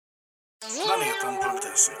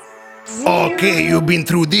Okay, you've been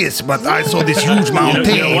through this, but I saw this huge mountain.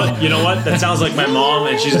 You know what? That sounds like my mom,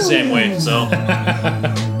 and she's the same way. So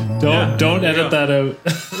don't edit that out.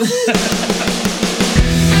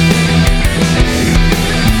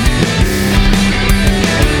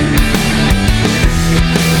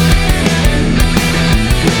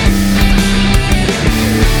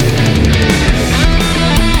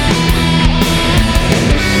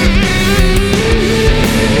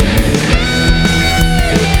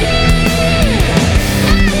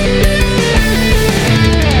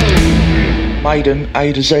 Maiden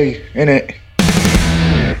A to Z, innit?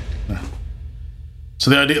 So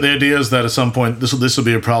the idea is that at some point this will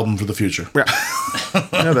be a problem for the future. Yeah,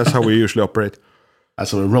 yeah, that's how we usually operate.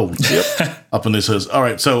 That's how we roll. Yep. Up in this says, all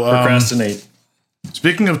right. So procrastinate.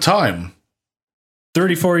 Speaking of time,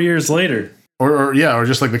 34 years later, or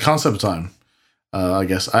just like the concept of time. I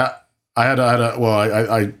guess I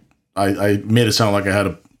made it sound like I had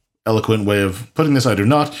an eloquent way of putting this. I do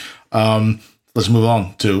not. Let's move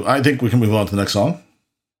on to. I think we can move on to the next song,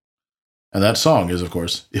 and that song is, of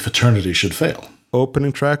course, "If Eternity Should Fail."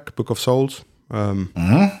 Opening track, Book of Souls. A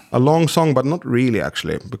long song, but not really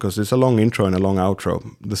actually, because it's a long intro and a long outro.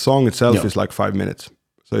 The song itself is like 5 minutes,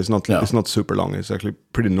 so it's not super long. It's actually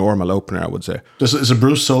pretty normal opener, I would say. Is a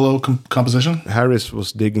Bruce solo composition? Harris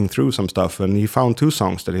was digging through some stuff, and he found 2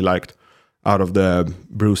 songs that he liked out of the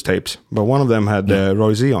Bruce tapes, but one of them had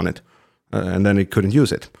Roy Z on it, and then he couldn't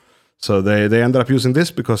use it. So they ended up using this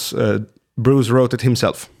because Bruce wrote it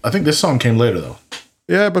himself. I think this song came later, though.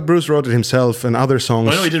 Yeah, but Bruce wrote it himself, and other songs.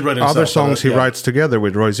 I know he did write it himself. Other songs he writes together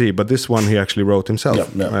with Roy Z, but this one he actually wrote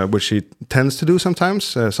himself, which he tends to do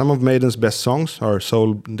sometimes. Some of Maiden's best songs are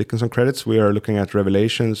Soul Dickinson credits. We are looking at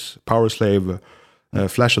Revelations, Power Slave,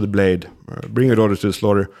 Flash of the Blade, Bring Your Daughter to the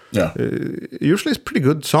Slaughter. Yeah. Usually it's pretty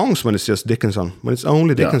good songs when it's just Dickinson. When it's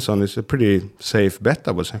only Dickinson, it's a pretty safe bet,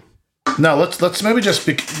 I would say. Now let's maybe just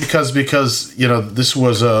because this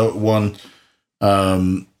was one.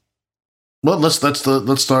 Well, let's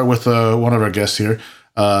start with one of our guests here.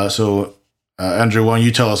 So Andrew, why don't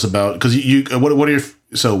you tell us about, because what are your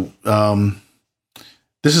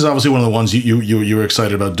this is obviously one of the ones you were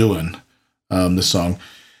excited about doing, this song.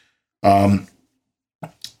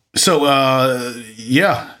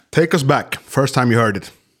 Take us back. First time you heard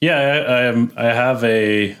it. Yeah, I have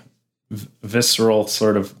a visceral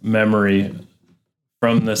sort of memory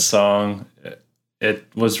from this song. It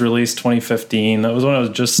was released 2015. That was when I was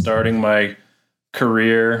just starting my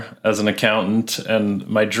career as an accountant, and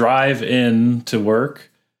my drive in to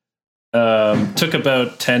work took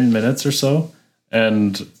about 10 minutes or so,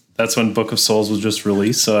 and that's when Book of Souls was just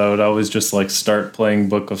released. So I would always just like start playing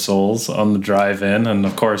Book of Souls on the drive in, and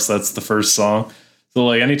of course that's the first song. So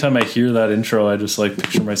like anytime I hear that intro, I just like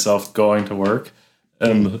picture myself going to work.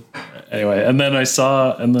 And anyway, and then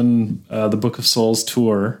the Book of Souls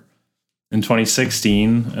tour in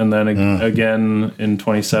 2016, and then again in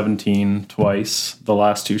 2017 twice, the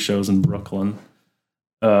last 2 shows in Brooklyn.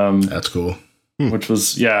 That's cool. Which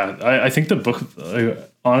was, I think the book,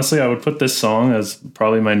 honestly, I would put this song as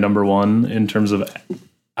probably my number 1 in terms of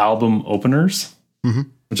album openers,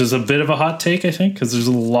 which is a bit of a hot take, I think, because there's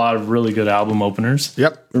a lot of really good album openers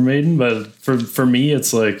for Maiden, but for me,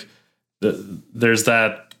 it's like there's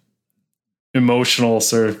that emotional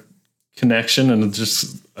sort of connection, and it's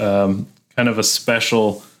just kind of a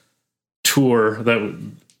special tour that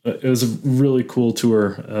it was a really cool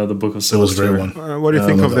tour. The Book of Souls. It was a great one. What do you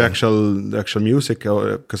think of the actual music?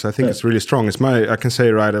 Because I think it's really strong. I can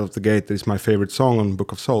say right out of the gate that it's my favorite song on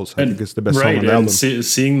Book of Souls. I think it's the best song on the album.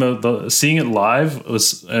 Seeing it live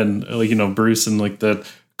was, and like Bruce and like the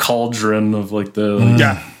cauldron of like the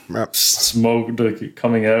smoke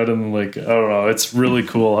coming out, and like I don't know, it's really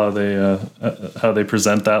cool how they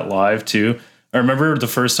present that live too. I remember the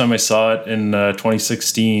first time I saw it in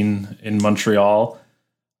 2016 in Montreal.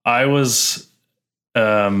 I was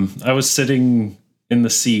sitting in the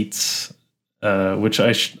seats, which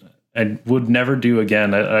I would never do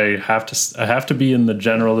again. I have to be in the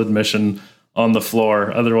general admission on the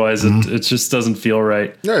floor, otherwise it just doesn't feel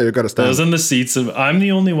right. Yeah, you gotta stand. I was in the seats. I'm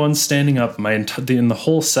the only one standing up. In the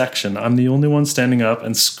whole section, I'm the only one standing up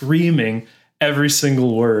and screaming every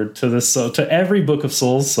single word to every Book of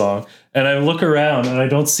Souls song. And I look around and I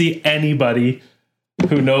don't see anybody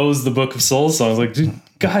who knows the Book of Souls songs. Like, dude,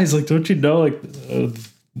 guys, like, don't you know,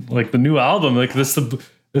 like the new album, like this,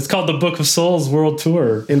 it's called the Book of Souls World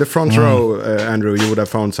Tour. In the front row, Andrew, you would have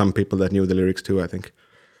found some people that knew the lyrics too, I think.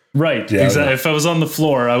 Right, yeah, exactly. Yeah. If I was on the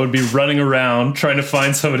floor, I would be running around trying to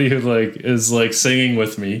find somebody who like is like singing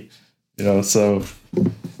with me, So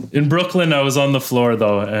in Brooklyn, I was on the floor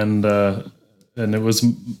though, and and it was,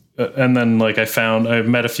 and then like I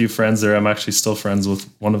met a few friends there. I'm actually still friends with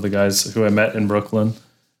one of the guys who I met in Brooklyn.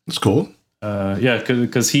 That's cool. Yeah,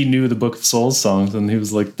 because he knew the Book of Souls songs, and he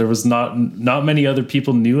was like, there was not many other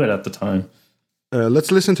people knew it at the time.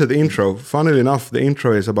 Let's listen to the intro. Funnily enough, the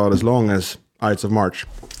intro is about as long as Ides of March.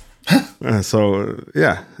 So,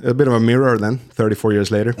 yeah, a bit of a mirror then, 34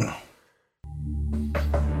 years later.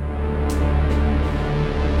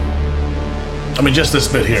 I mean, just this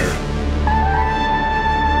bit here.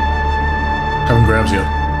 Kevin grabs you.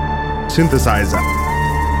 Synthesizer.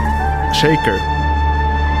 Shaker.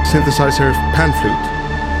 Synthesizer pan flute.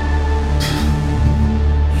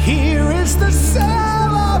 Here is the cell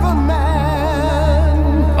of a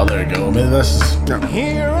man. Oh, there you go. I mean, this is... Yeah.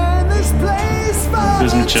 Here in this place for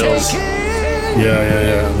Gives me chills.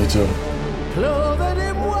 Yeah, me too.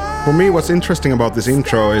 For me, what's interesting about this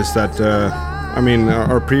intro is that, I mean,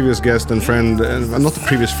 our previous guest and friend, not a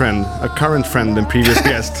previous friend, a current friend and previous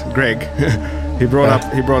guest, Greg, he brought up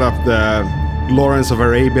the Lawrence of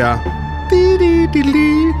Arabia,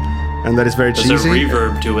 and that is very cheesy. There's a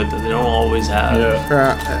reverb to it that they don't always have.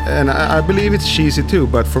 Yeah. And I believe it's cheesy too,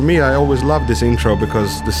 but for me, I always love this intro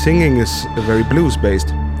because the singing is very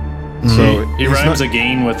blues-based. So he rhymes a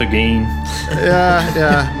gain with a gain.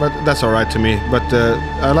 Yeah, but that's all right to me. But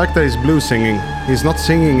I like that he's blues singing. He's not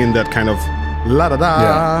singing in that kind of la da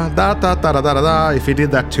da da da da da da da. If he did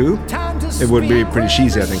that too, it would be pretty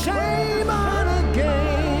cheesy, I think.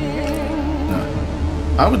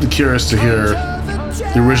 I would be curious to hear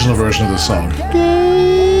the original version of the song.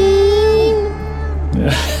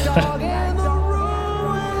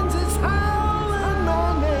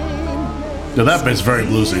 Yeah, that bit's very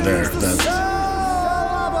bluesy there.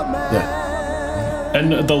 Yeah.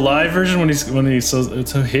 And the live version when he says,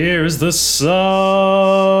 "So here's the soul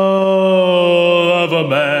of a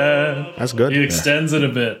man." That's good. He extends it a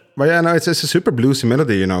bit. But yeah, no, it's a super bluesy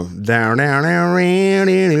melody, you know. Down, down, down, down.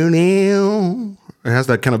 It has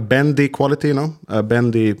that kind of bendy quality, you know, a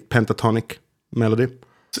bendy pentatonic melody.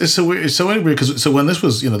 It's so weird. It's so weird because when this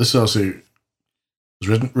was, this is also was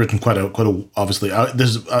written quite a obviously.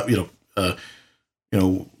 This is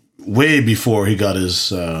way before he got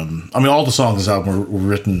his. I mean, all the songs on this album were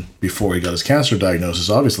written before he got his cancer diagnosis,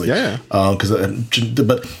 obviously. Yeah.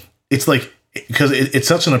 But it's like because it's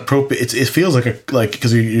such an appropriate. It feels like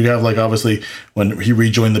because you have like obviously when he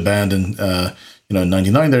rejoined the band in in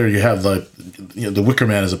 '99. There you have like the Wicker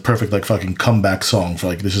Man is a perfect like fucking comeback song for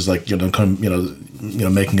like this is like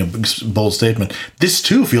making a bold statement. This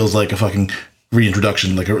too feels like a fucking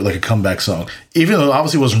reintroduction, like a comeback song, even though it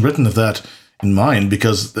obviously wasn't written with that in mind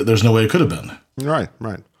because there's no way it could have been. Right.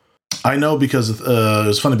 I know because it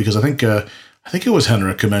was funny because I think it was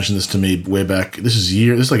Henrik who mentioned this to me way back. This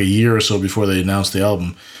is like a year or so before they announced the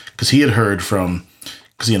album because he had heard from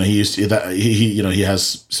because he used to, that he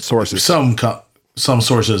has sources some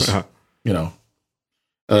sources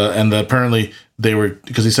and apparently they were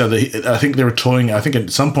because he said that I think they were toying. I think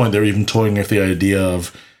at some point they were even toying with the idea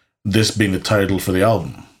of this being the title for the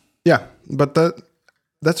album. Yeah, but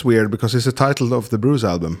that's weird because it's the title of the Bruce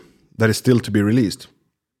album that is still to be released.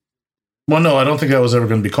 Well, no, I don't think that was ever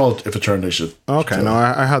going to be called If Eternity Should. Okay, so. No,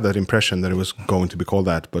 I had that impression that it was going to be called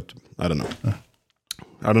that, but I don't know.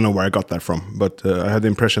 I don't know where I got that from, but I had the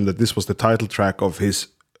impression that this was the title track of his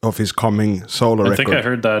coming solo record. I think I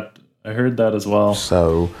heard that. I heard that as well.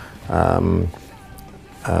 So,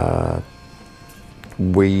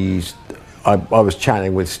 I was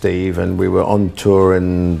chatting with Steve, and we were on tour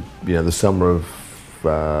in the summer of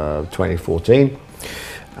 2014,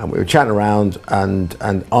 and we were chatting around, and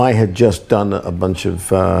I had just done a bunch of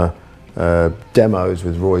demos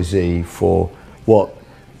with Roy Z for what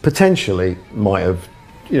potentially might have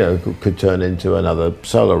could turn into another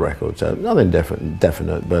solo record. So nothing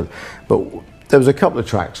definite, but there was a couple of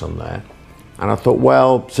tracks on there, and I thought,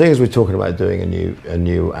 well, seeing as we're talking about doing a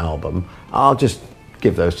new album, I'll just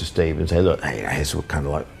give those to Steve and say, look, hey, here's what kind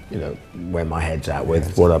of like where my head's at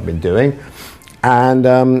with what I've been doing.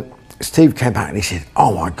 And Steve came back and he said,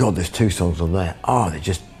 oh my God, there's 2 songs on there. Oh, they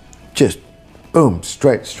just boom,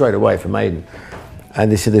 straight away from Maiden.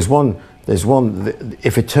 And they said, there's one,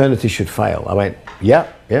 If Eternity Should Fail. I went, yeah.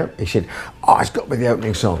 He said, oh, it's got to be the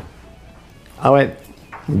opening song. I went,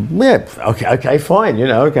 yeah, okay, fine.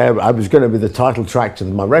 Okay, I was going to be the title track to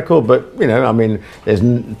my record, but I mean,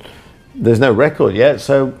 there's no record yet,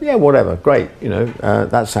 so yeah, whatever, great.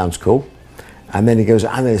 That sounds cool. And then he goes,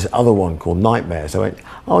 and there's this other one called Nightmares. I went,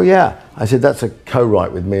 oh yeah. I said, that's a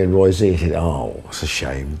co-write with me and Roy Z. He said, oh, it's a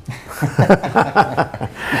shame.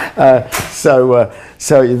 So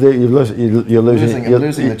you're losing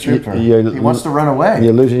the trooper. He wants to run away.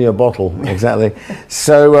 You're losing your bottle, exactly.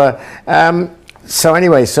 So So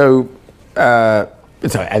anyway,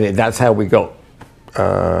 and that's how we got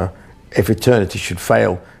If Eternity Should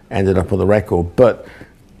Fail ended up on the record. But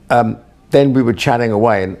then we were chatting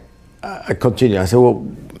away, and I continued. I said, well,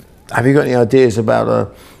 have you got any ideas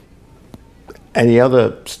about any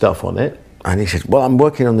other stuff on it? And he said, well, I'm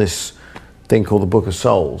working on this thing called the Book of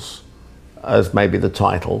Souls as maybe the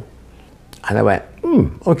title. And I went,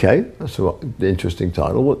 okay, that's an interesting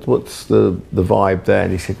title. What's the vibe there?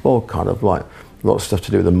 And he said, well, kind of like a lot of stuff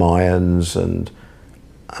to do with the Mayans. And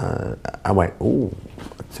I went, oh,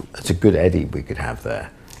 that's a good Eddie we could have there.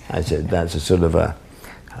 I said, that's a sort of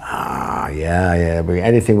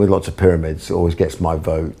anything with lots of pyramids always gets my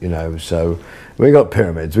vote, you know. So we got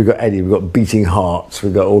pyramids, we got Eddie, we got beating hearts,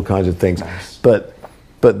 we got all kinds of things. Nice. But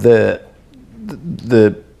the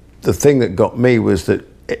thing that got me was that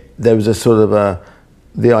there was a sort of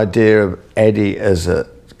the idea of Eddie as a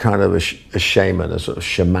kind of a shaman, a sort of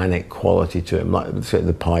shamanic quality to him, like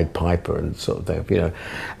the Pied Piper and sort of thing, you know.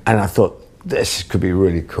 And I thought this could be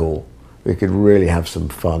really cool. We could really have some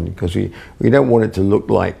fun because we don't want it to look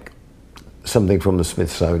like something from the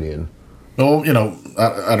Smithsonian. Well, you know,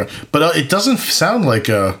 I don't. But it doesn't sound like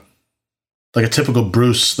a typical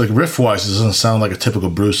Bruce. Like riff-wise, it doesn't sound like a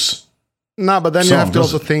typical Bruce. No, but then you have to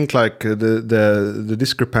also think like the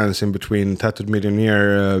discrepancy in between Tattooed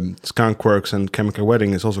Millionaire, Skunkworks, and Chemical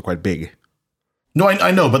Wedding is also quite big. No,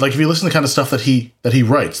 I know, but like if you listen to the kind of stuff that he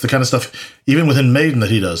writes, the kind of stuff even within Maiden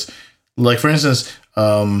that he does, like for instance,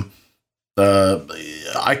 you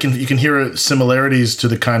can hear similarities to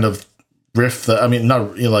the kind of riff that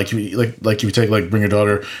not like if you take like Bring Your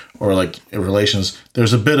Daughter or like Relations.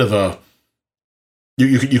 There's a bit of a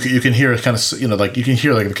you can hear kind of like you can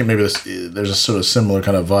hear like maybe there's a sort of similar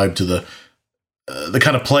kind of vibe to the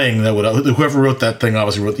kind of playing that would whoever wrote that thing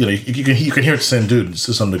obviously wrote, you can hear it's the same dude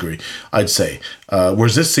to some degree, I'd say,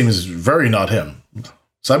 whereas this seems very not him.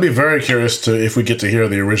 So I'd be very curious if we get to hear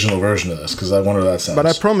the original version of this, because I wonder how that sounds. But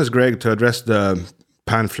I promised Greg to address the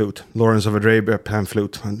pan flute, Lawrence of Arabia pan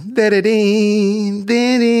flute.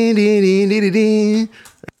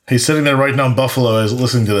 He's sitting there right now in Buffalo as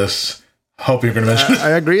listening to this. Hope you're going to mention it.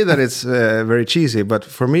 I agree that it's very cheesy, but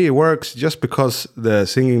for me it works just because the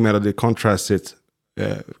singing melody contrasts it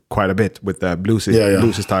quite a bit with the bluesy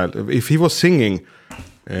style. If he was singing,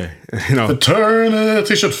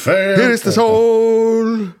 Eternity should fail. Here is the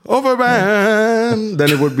soul of a man. Then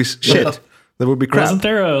it would be shit. That would be crap. Wasn't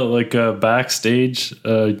there a backstage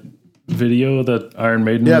video that Iron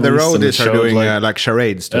Maiden? Yeah, the roadies are doing like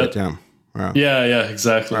charades to it. Yeah,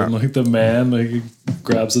 exactly. And like the man, like he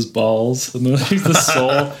grabs his balls, and then like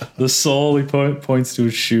the soul, he points to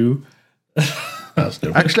his shoe.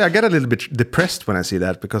 Actually, I get a little bit depressed when I see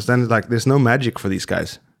that, because then like there's no magic for these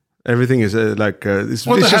guys. Everything is it's they're just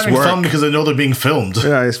having work. fun because they know they're being filmed.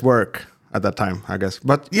 Yeah, it's work at that time, I guess.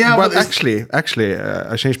 But actually, I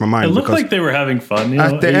changed my mind. It looked like they were having fun.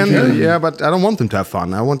 At the end, yeah, but I don't want them to have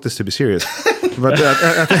fun. I want this to be serious. But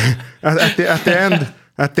at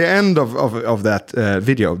the end of that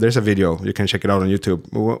video, there's a video, you can check it out on YouTube.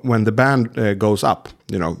 When the band goes up,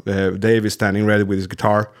 Dave is standing ready with his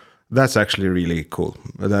guitar. That's actually really cool.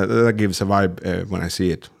 That gives a vibe when I see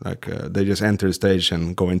it. Like they just enter the stage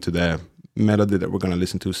and go into the melody that we're going to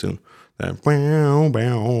listen to soon. That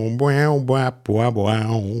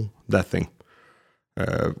thing.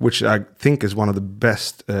 Which I think is one of the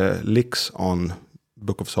best licks on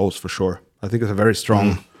Book of Souls for sure. I think it's a very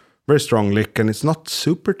strong lick, and it's not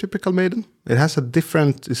super typical Maiden. It has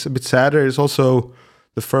it's a bit sadder. It's also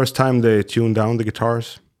the first time they tuned down the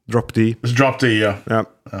guitars. Drop D. It's drop D, yeah. Yeah,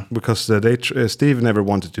 because Steve never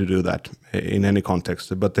wanted to do that in any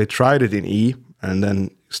context, but they tried it in E, and then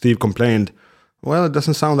Steve complained, well, it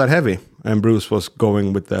doesn't sound that heavy, and Bruce was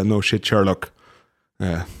going with the no shit Sherlock,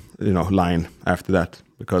 line after that,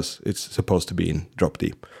 because it's supposed to be in drop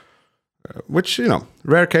D, which,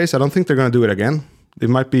 rare case. I don't think they're going to do it again. It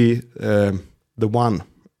might be the one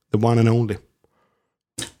and only.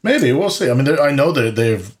 Maybe, we'll see. I mean, I know that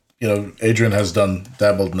they've, Adrian has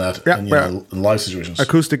dabbled in that in live situations.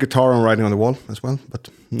 Acoustic guitar on Writing on the Wall as well, but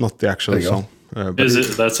not the actual song.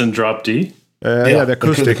 That's in drop D? The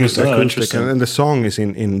acoustic. And the song is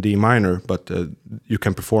in D minor, but you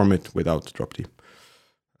can perform it without drop D.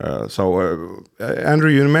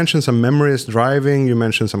 Andrew, you mentioned some memories driving, you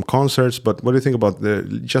mentioned some concerts, but what do you think about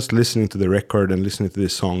just listening to the record and listening to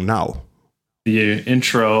this song now? The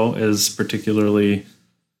intro is particularly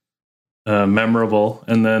memorable,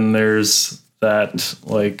 and then there's that,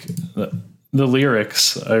 like, the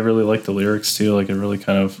lyrics. I really like the lyrics too. Like, it really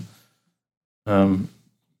kind of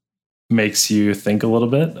makes you think a little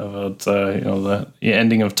bit about the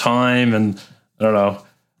ending of time, and I don't know.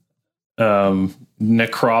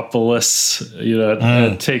 necropolis,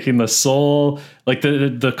 taking the soul, like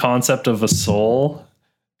the concept of a soul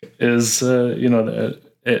is, and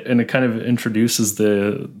it kind of introduces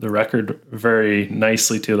the record very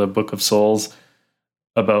nicely to the Book of Souls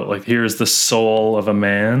about like, here's the soul of a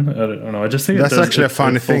man. I don't know. I just think that's actually a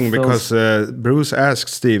funny thing because Bruce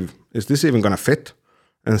asked Steve, is this even going to fit?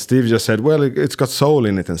 And Steve just said, well, it's got soul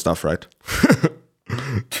in it and stuff, right?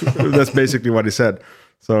 That's basically what he said.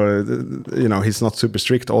 So, he's not super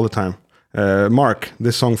strict all the time. Mark,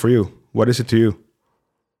 this song for you, what is it to you?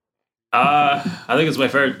 I think it's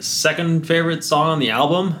my second favorite song on the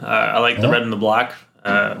album. I like the Red and the Black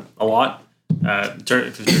a lot.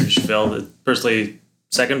 Phil, personally,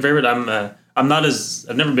 second favorite. I've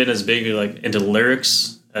never been as big like into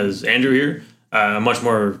lyrics as Andrew here. I'm much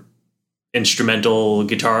more instrumental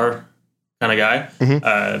guitar kind of guy.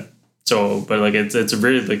 Mm-hmm. But like it's a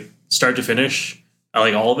really like start to finish. I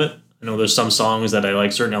like all of it. I know there's some songs that I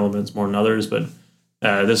like certain elements more than others, but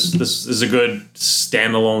this is a good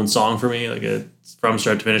standalone song for me. Like from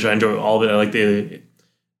start to finish, I enjoy all of it. I like the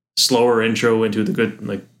slower intro into the good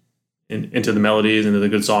like into the melodies, into the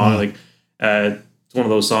good song. Like it's one of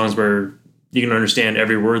those songs where you can understand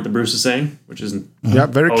every word that Bruce is saying, which is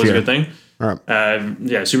very always clear. a good thing. All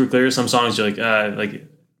right. Super clear. Some songs you're like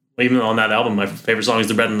even on that album, my favorite song is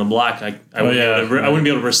The Red and the Black. I wouldn't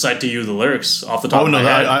be able to recite to you the lyrics off the top of my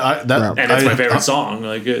head. And it's my favorite song.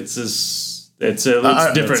 Like it's different.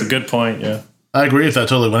 That's a good point. Yeah, I agree with that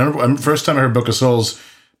totally. Whenever first time I heard Book of Souls,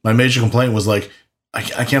 my major complaint was like, I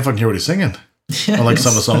can't fucking hear what he's singing. I like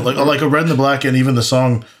some of the songs, like Red and the Black, and even the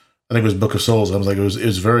song. I think it was Book of Souls. I was like, it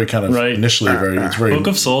was very kind of initially very. It's very Book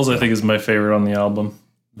of Souls. I think is my favorite on the album.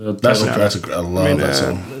 I love that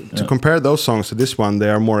song. To compare those songs to this one, they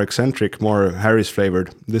are more eccentric, more Harris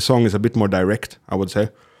flavored. This song is a bit more direct, I would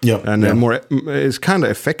say. Yeah, and it's kind of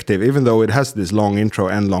effective, even though it has this long intro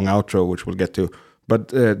and long outro, which we'll get to. But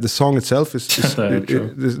the song itself is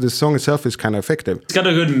the song itself is kind of effective. It's got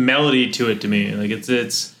a good melody to it to me. Like it's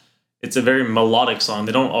a very melodic song.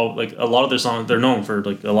 They don't all like a lot of their songs. They're known for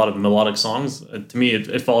like a lot of melodic songs. To me,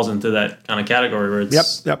 it falls into that kind of category where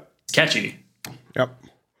it's catchy. Yep.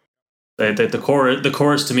 The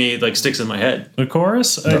chorus to me like sticks in my head. The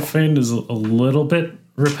chorus I find is a little bit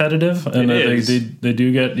repetitive, and they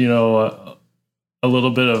do get a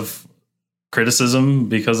little bit of criticism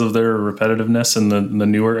because of their repetitiveness in the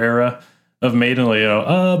newer era of Maiden. Like,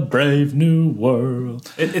 a brave new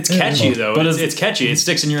world. It's catchy though, but it's catchy. It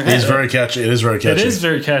sticks in your head. It's very catchy. It is very catchy. It is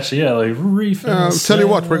very catchy. Yeah, like I'll tell you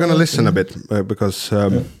what, we're gonna listen a bit because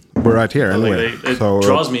we're right here anyway. It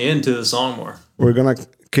draws me into the song more. We're gonna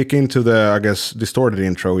kick into the, I guess, distorted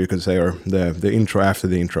intro, you could say, or the intro after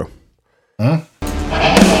the intro. Huh?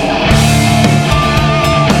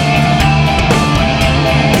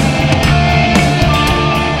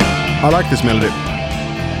 I like this melody.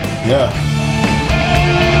 Yeah.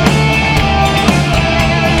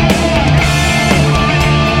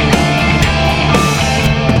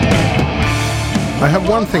 I have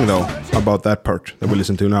one thing though about that part that we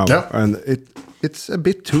listen to now, and it's a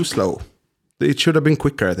bit too slow. It should have been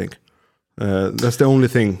quicker, I think. That's the only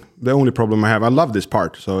problem I have. I love this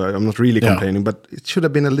part, so I'm not really complaining, but it should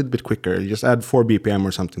have been a little bit quicker. You just add 4 BPM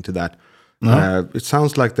or something to that. It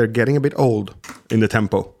sounds like they're getting a bit old in the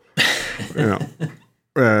tempo.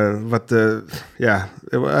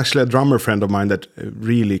 Actually a drummer friend of mine that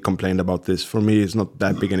really complained about this. For me, it's not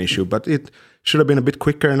that big an issue, but it should have been a bit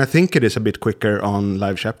quicker, and I think it is a bit quicker on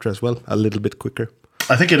Live Chapter as well, a little bit quicker.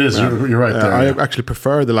 I think it is. You're right there. I actually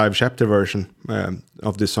prefer the Live Chapter version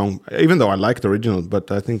of this song, even though I like the original,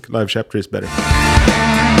 but I think Live Chapter is better.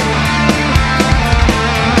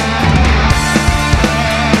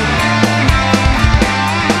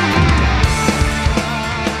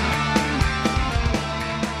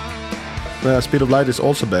 Speed of Light is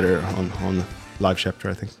also better on Live Chapter,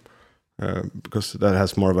 I think, because that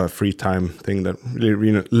has more of a free time thing that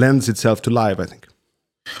really lends itself to live, I think.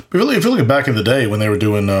 But really, if you look back in the day when they were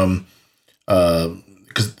doing,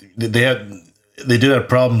 because they did have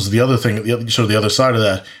problems. The other thing, the other side of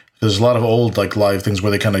that, there's a lot of old like live things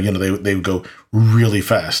where they kind of they would go really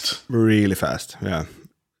fast, yeah.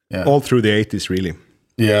 All through the 80s, really.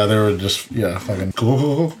 Yeah, they were just fucking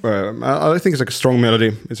cool. I think it's like a strong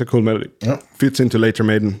melody. It's a cool melody. Yep. Fits into later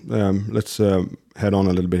Maiden. Let's head on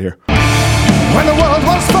a little bit here. When the world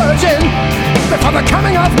was virgin, before the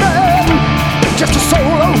coming of men, just a soul,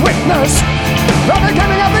 a witness, the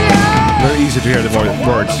beginning of the end. Very easy to hear the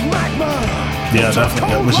words. Yeah,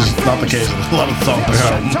 definitely. Which is not the case with a lot of songs.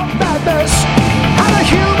 Madness, and a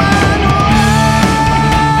human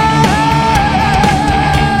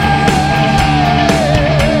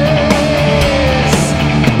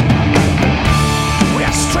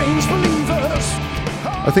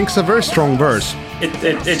I think it's a very strong verse.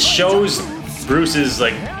 It shows Bruce's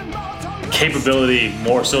like capability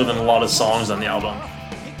more so than a lot of songs on the album.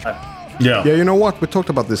 Yeah, you know what? We talked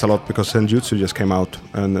about this a lot because Senjutsu just came out,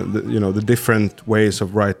 and the different ways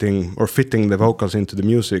of writing or fitting the vocals into the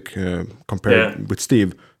music compared with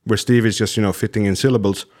Steve, where Steve is just fitting in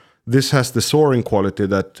syllables. This has the soaring quality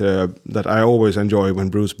that I always enjoy when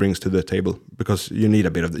Bruce brings to the table, because you need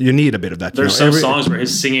a bit of that. There's some songs where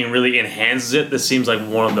his singing really enhances it. This seems like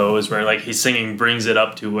one of those where like his singing brings it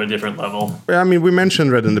up to a different level. I mean, we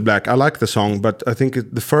mentioned Red and the Black. I like the song, but I think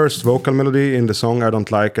the first vocal melody in the song I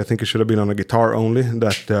don't like. I think it should have been on a guitar only.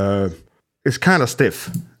 That it's kind of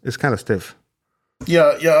stiff.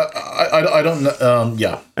 Yeah, I don't know.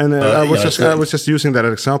 Yeah, and I was just using that as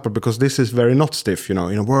an example because this is very not stiff. In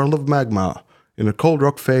a world of magma, in a cold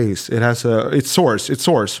rock phase, it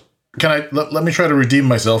soars. Can I let me try to redeem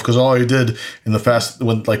myself, because all I did in the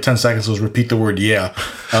when like 10 seconds was repeat the word yeah.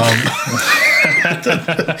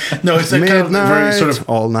 No, it's kind of very sort of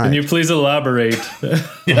all night. Can you please elaborate?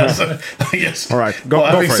 Yes. All right. Go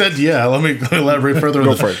having for said it. Yeah, let me elaborate further.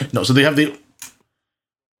 Go for it. No, so they have the.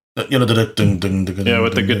 With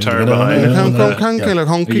the guitar behind it.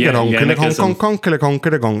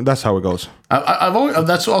 That's how it goes. I've always,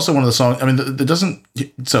 that's also one of the songs. I mean, it doesn't.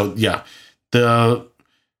 So yeah, that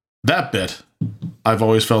bit, I've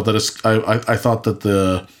always felt that it's. I thought that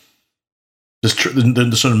the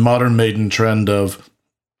sort of modern Maiden trend of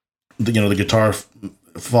the guitar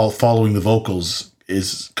following the vocals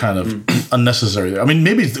is kind of unnecessary. I mean,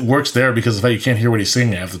 maybe it works there because of how you can't hear what he's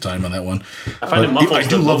singing half the time on that one. I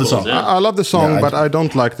do love the song. Yeah. I love the song, but I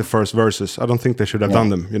don't like the first verses. I don't think they should have done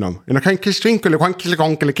them.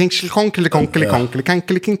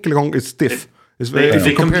 It's stiff.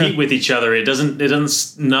 They compete with each other. It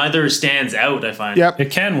doesn't. Neither stands out. I find. Yep. It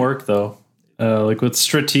can work though. Like with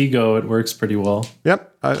Stratego, it works pretty well.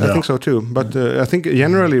 Yep, I think so too. But I think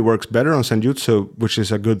generally it works better on Senjutsu, which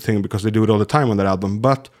is a good thing because they do it all the time on that album.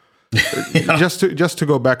 But just to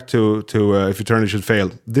go back to If Eternity Should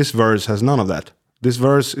Fail, this verse has none of that. This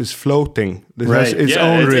verse is floating. It has its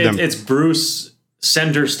own rhythm. It's Bruce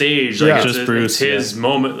center stage. Like just Bruce. It's his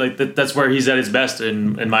moment. Like that's where he's at his best,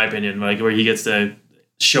 in my opinion. Like where he gets to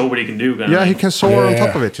show what he can do. He can soar on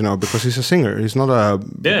top of it, because he's a singer. He's not a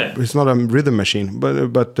rhythm machine.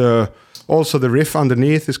 But also the riff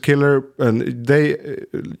underneath is killer. And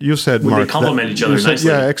you said, Mark, they complement each other nicely.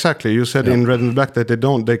 Yeah, exactly. You said in Red and Black that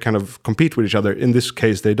they kind of compete with each other. In this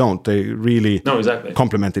case, they don't. They really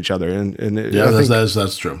complement each other. And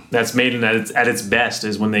that's true. That's Maiden at its best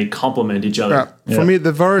is when they complement each other. Yeah. For me,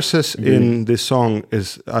 the verses in this song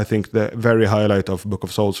is, I think, the very highlight of Book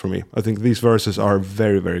of Souls for me. I think these verses are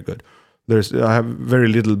very, very good. I have very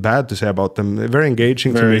little bad to say about them. They're very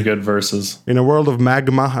engaging to me. Very good verses. In a world of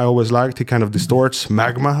magma, I always liked. He kind of distorts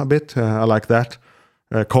magma a bit. I like that.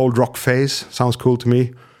 Cold rock phase sounds cool to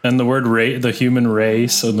me. And the word the human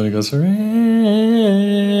race, and then it goes.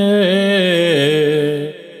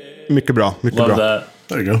 Mycket bra. Love that.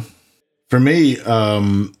 There you go. For me,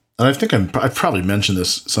 and I think I've probably mentioned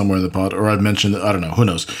this somewhere in the pod, or I've mentioned it, I don't know, who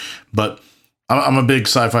knows. But I'm a big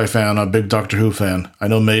sci-fi fan. I'm a big Doctor Who fan. I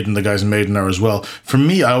know Maiden, the guys in Maiden are as well. For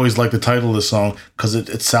me, I always like the title of the song because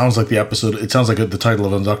it sounds like the episode. It sounds like the title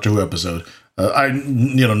of a Doctor Who episode. I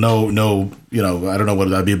don't know what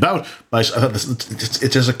that'd be about. But I thought it's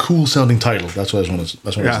just a cool sounding title. That's what I want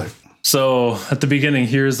to say. So at the beginning,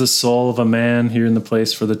 here's the soul of a man here in the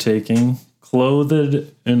place for the taking, clothed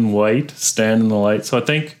in white, stand in the light. So I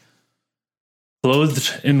think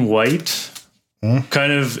clothed in white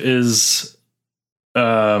kind of is.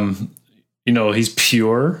 He's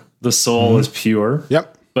pure. The soul is pure.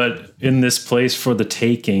 Yep. But in this place for the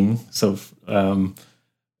taking, so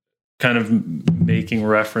kind of making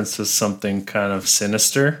reference to something kind of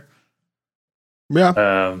sinister.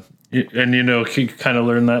 Yeah. And you kind of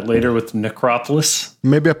learn that later with Necropolis.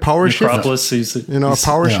 Maybe a power shift. Necropolis, a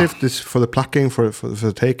power shift is for the plucking, for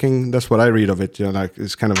the taking. That's what I read of it.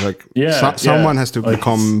 It's kind of like someone has to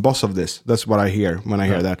become boss of this. That's what I hear when I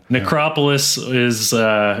hear that. Necropolis is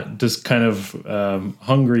just kind of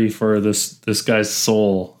hungry for this guy's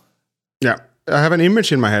soul. Yeah. I have an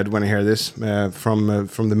image in my head when I hear this from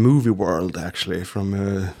the movie world, actually,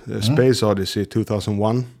 from Space Odyssey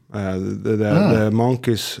 2001. The monk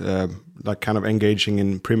is like kind of engaging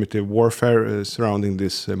in primitive warfare surrounding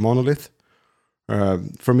this monolith.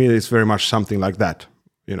 For me, it's very much something like that,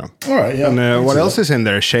 All right, yeah. And what else is in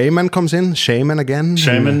there? Shaman comes in. Shaman again.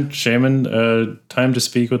 Shaman. Time to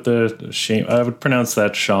speak with the shaman. I would pronounce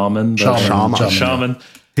that shaman. Shaman.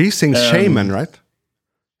 He sings shaman, right?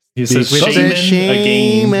 He says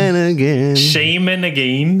shaman again. Shaman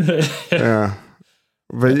again. Yeah.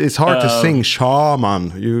 But it's hard to sing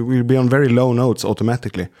shaman. You will be on very low notes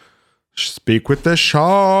automatically. Speak with the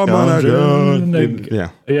shaman again.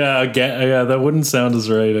 Yeah, that wouldn't sound as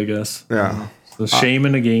right, I guess. Yeah. So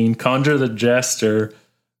shaman again, conjure the jester.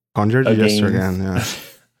 Conjure the jester again, yeah.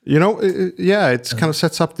 You know, it kind of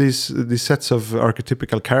sets up these sets of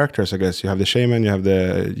archetypical characters, I guess. You have the shaman, you have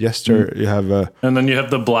the jester, you have... and then you have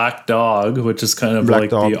the black dog, which is kind of like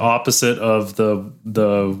the opposite of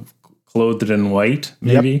the clothed in white,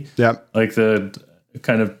 maybe. Yep. Like the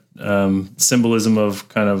kind of symbolism of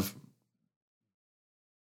kind of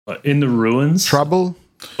in the ruins. Trouble?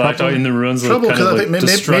 Black dog in the ruins. Trouble, because like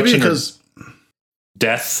maybe because...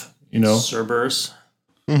 Death, you know? Cerberus.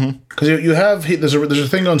 Because you have there's a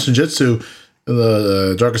thing on Senjutsu,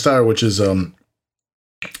 the Darkest Hour, which is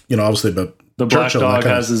obviously about the black dog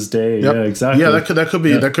has his day. Yep. Yeah, exactly. Yeah, that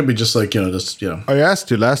could be just like I asked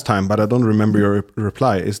you last time, but I don't remember your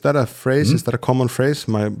reply. Is that a phrase? Is that a common phrase?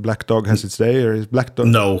 My black dog has its day, or is black dog?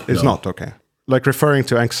 No, it's not. Okay, like referring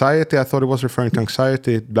to anxiety. I thought it was referring to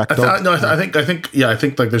anxiety. Black dog. I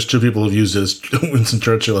think like there's two people who've used it as Winston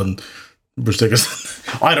Churchill and Bruce Dickinson.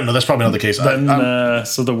 I don't know. That's probably not the case. Then,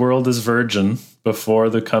 so the world is virgin before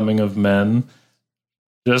the coming of men.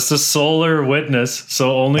 Just a solar witness.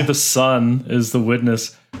 So only the sun is the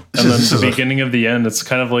witness. And then the beginning of the end. It's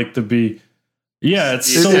kind of like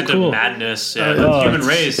it's so cool. Madness. Yeah, the human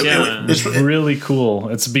race. It's really cool.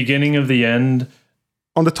 It's the beginning of the end.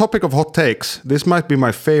 On the topic of hot takes, this might be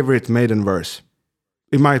my favorite Maiden verse.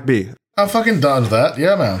 It might be. I'm fucking done with that.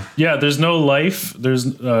 Yeah, man. Yeah, there's no life. There's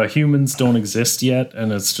humans don't exist yet,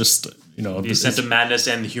 and it's just the ascent of madness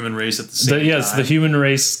and the human race at the same time. Yes, the human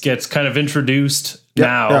race gets kind of introduced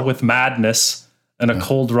with madness and a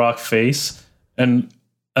cold rock face, and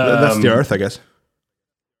that's the Earth, I guess.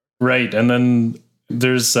 Right, and then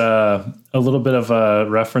there's a little bit of a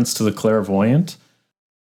reference to the clairvoyant.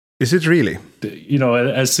 Is it really?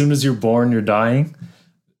 As soon as you're born, you're dying.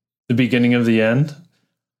 The beginning of the end.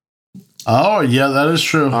 Oh, yeah, that is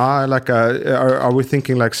true. Are we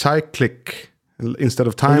thinking like cyclic instead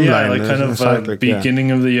of timeline? Yeah, like kind of cyclic,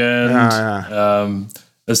 beginning of the end. Yeah.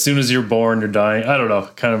 As soon as you're born, you're dying. I don't know.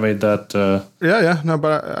 Kind of made that. No,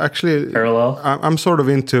 but actually, parallel. I'm sort of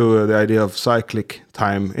into the idea of cyclic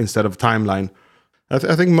time instead of timeline.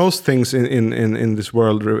 I think most things in this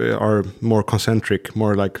world are more concentric,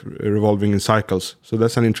 more like revolving in cycles. So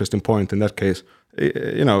that's an interesting point in that case.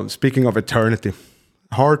 Speaking of eternity.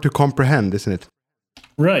 Hard to comprehend, isn't it?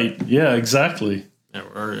 Right. Yeah. Exactly.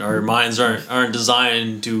 Our minds aren't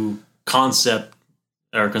designed to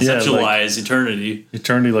conceptualize eternity.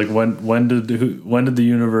 Eternity, like when did the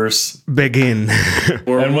universe begin,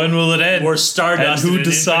 and when will it end? Or stardust. And who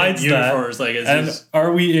decides that?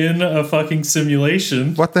 Are we in a fucking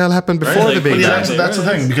simulation? What the hell happened before the Big Bang? That's the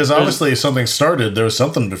thing, because obviously if something started, there was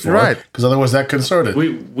something before, right? Because otherwise that couldn't start it.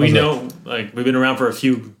 We know, like we've been around for a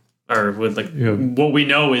few. Or with what we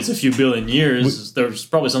know is a few billion years. There's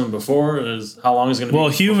probably something before. How long is it going to be? Well,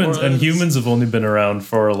 humans have only been around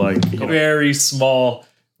for very small.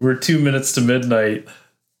 We're 2 minutes to midnight.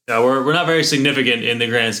 Yeah, we're not very significant in the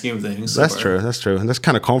grand scheme of things. That's true, and that's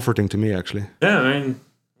kind of comforting to me, actually. Yeah, I mean,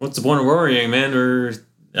 what's the point of worrying, man? We're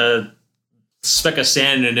a speck of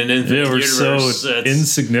sand in an infinite universe. So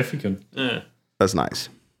insignificant. Yeah, that's nice.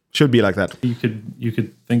 Should be like that. You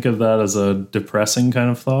could think of that as a depressing kind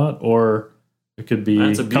of thought, or it could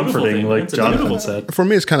be comforting, like Jonathan said. For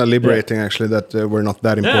me, it's kind of liberating, actually, that we're not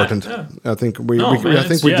that important. Yeah. I think we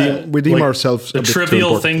deem ourselves the a bit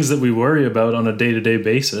trivial things that we worry about on a day-to-day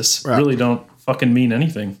basis really don't fucking mean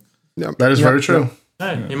anything. Yeah, that is very true.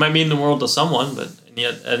 Yeah. It might mean the world to someone, but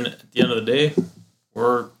yet, and at the end of the day,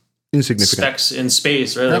 we're insignificant specks in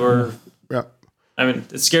space. Really, I mean,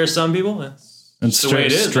 it scares some people. And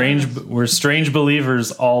we're strange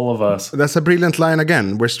believers, all of us. That's a brilliant line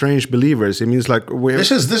again. We're strange believers. It means like this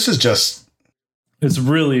is just. It's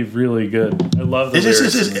really, really good. I love the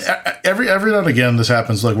lyrics. Every now and again this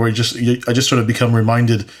happens, like where I just sort of become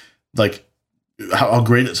reminded, like how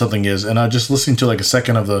great something is, and I just listening to like a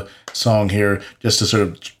second of the song here just to sort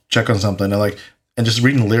of check on something, and just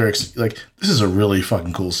reading the lyrics, like this is a really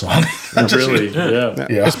fucking cool song.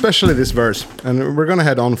 Yeah. Especially this verse, and we're gonna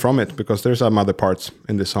head on from it because there's some other parts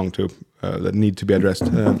in this song too that need to be addressed.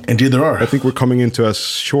 Indeed, there are. I think we're coming into a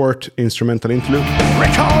short instrumental interlude.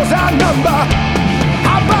 Recalls our number, a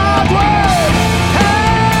bad word.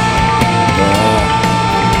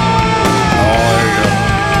 There you go.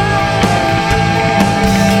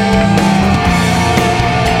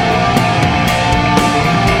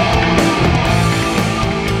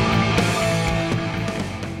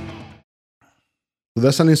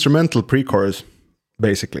 That's an instrumental pre-chorus,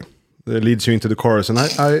 basically. leads you into the chorus. And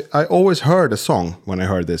I always heard a song when I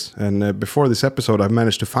heard this. And before this episode, I've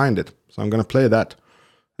managed to find it. So I'm going to play that.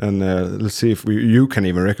 And let's see if you can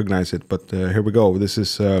even recognize it. But here we go. This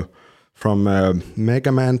is from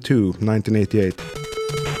Mega Man 2, 1988.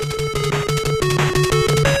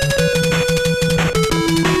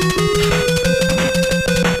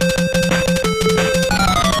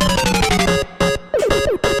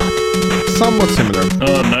 Somewhat similar.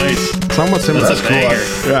 Oh, nice. Somewhat similar. That's a banger.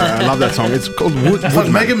 Yeah, I love that song. It's called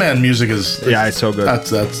Woodman. Mega Man music is. Yeah, it's so good.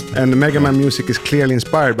 That's. And the Mega Man music is clearly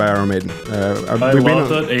inspired by Iron Maiden. I love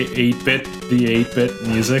that 8-bit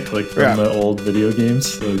music, like from the old video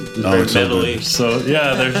games. Very medley. So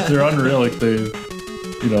yeah, they're unreal. Like the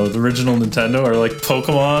original Nintendo or like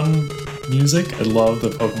Pokemon music. I love the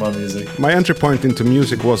Pokemon music. My entry point into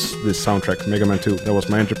music was this soundtrack, Mega Man 2. That was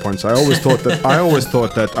my entry point. So I always thought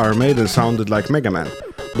that Iron Maiden sounded like Mega Man,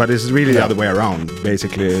 but it's really the other way around.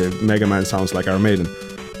 Basically, Mega Man sounds like Iron Maiden.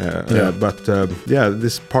 But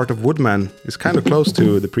this part of Woodman is kind of close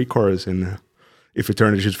to the pre-chorus in If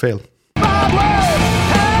Eternity Should Fail.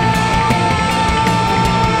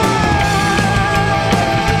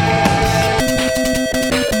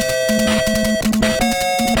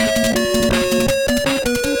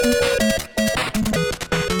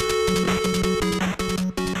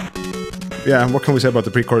 Yeah, what can we say about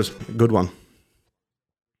the pre-chorus? Good one.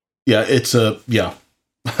 Yeah, it's yeah,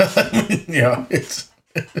 it's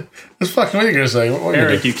fucking. What are you gonna say,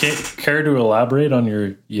 Eric? You can't care to elaborate on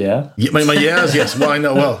your my yeahs, yes. Well, I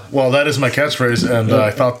know. Well, that is my catchphrase, and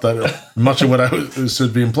I thought that much of what I was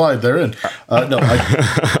should be implied therein.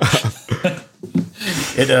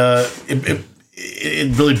 It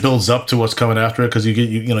really builds up to what's coming after it because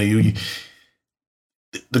you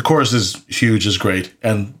the chorus is huge, is great,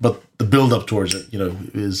 but the build up towards it,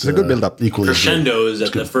 is a good build up. Equally crescendos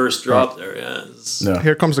at the first drop there. Yeah.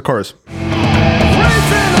 Here comes the chorus.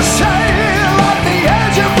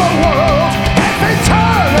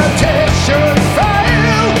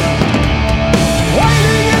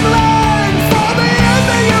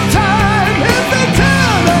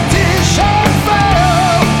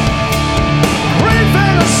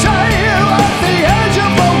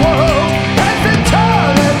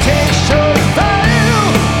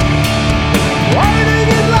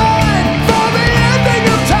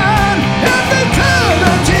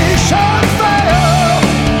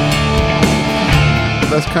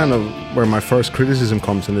 That's kind of where my first criticism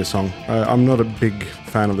comes in this song. I'm not a big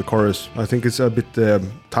fan of the chorus. I think it's a bit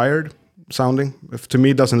tired sounding. To me,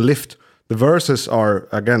 it doesn't lift. The verses are,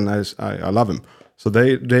 again, I love them. So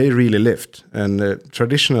they really lift. And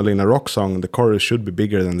traditionally in a rock song, the chorus should be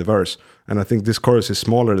bigger than the verse. And I think this chorus is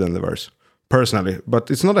smaller than the verse, personally.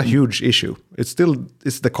 But it's not a huge issue. It's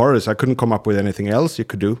the chorus. I couldn't come up with anything else you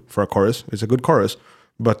could do for a chorus. It's a good chorus.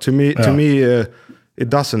 But to me, it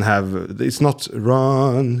doesn't have. It's not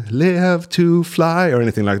run, live to fly or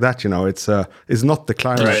anything like that. It's not the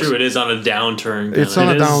climax. It's true. It is on a downturn. It's on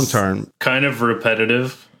a downturn. Kind of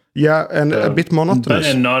repetitive. Yeah, and a bit monotonous.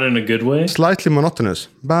 And not in a good way. Slightly monotonous.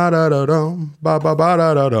 Ba-da-da-dum,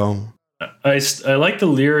 ba-ba-ba-da-da-dum. I like the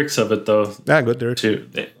lyrics of it, though. Yeah, good lyrics. Too.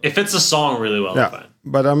 It fits the song really well. Yeah, fine.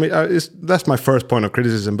 But I mean, that's my first point of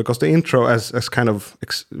criticism, because the intro, as kind of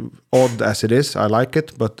odd as it is, I like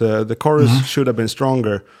it, but the chorus should have been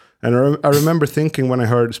stronger. And I remember thinking when I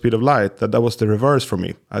heard Speed of Light that was the reverse for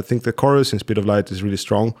me. I think the chorus in Speed of Light is really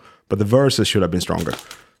strong, but the verses should have been stronger.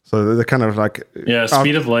 So they're kind of like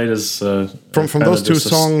Speed of Light is from those two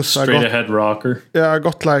songs. Straight ahead rocker. Yeah, I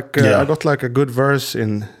got like a good verse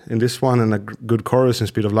in this one and a good chorus in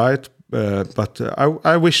Speed of Light. But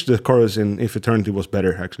I wish the chorus in If Eternity was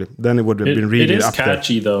better. Actually, then it would have been really. It is up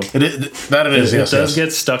catchy there. though. It does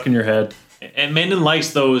get stuck in your head. And Maiden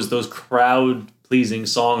likes those crowd pleasing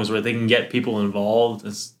songs where they can get people involved.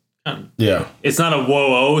 It's it's not a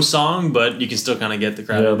whoa-oh song, but you can still kind of get the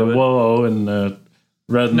crowd. Yeah, the whoa-oh and.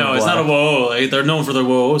 Red no, it's not a whoa. Like, they're known for their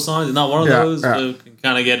whoa songs. It's not one of those to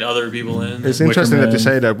kind of get other people in. It's interesting that you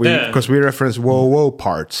say that because we reference whoa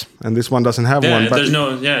parts, and this one doesn't have one. But there's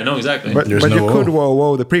exactly. But you could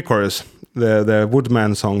whoa the pre-chorus, the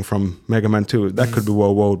Woodman song from Mega Man 2. That could be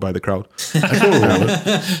whoa by the crowd.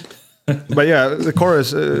 But yeah, the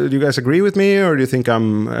chorus. Do you guys agree with me, or do you think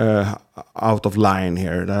I'm out of line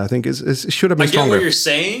here? I think it should have been stronger. I get what you're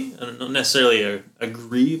saying. I don't necessarily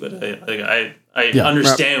agree, but I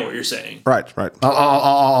understand what you're saying. Right.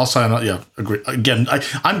 I'll sign up. Yeah, agree. Again,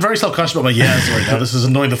 I'm very self-conscious about my yes right now. This is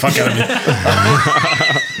annoying the fuck out of me.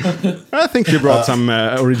 I think you brought some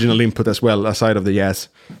original input as well, aside of the yes.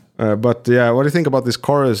 But yeah, what do you think about this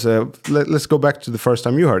chorus? Let's go back to the first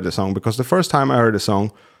time you heard the song, because the first time I heard the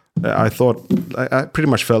song, I thought I pretty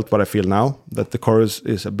much felt what I feel now, that the chorus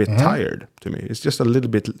is a bit tired to me. It's just a little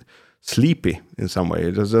bit sleepy in some way.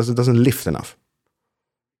 It doesn't lift enough.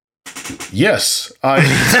 Yes, I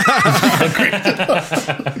agree.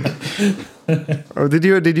 Or did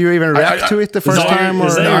you even react to it the first time?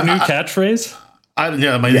 Is that your new catchphrase? My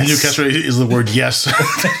new catchphrase is the word yes.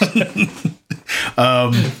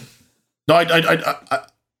 No, I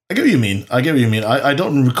get what you mean. I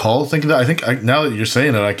don't recall thinking that. I think now that you're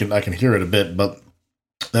saying it, I can hear it a bit, but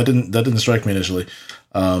that didn't strike me initially.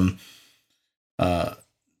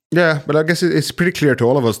 Yeah, but I guess it's pretty clear to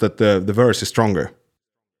all of us that the verse is stronger.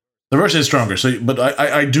 The verse is stronger. So, but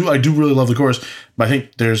I do really love the chorus. But I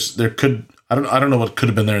think I don't know what could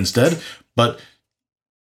have been there instead. But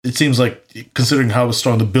it seems like, considering how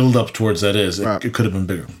strong the build up towards that is, it could have been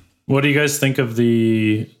bigger. What do you guys think of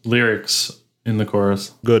the lyrics in the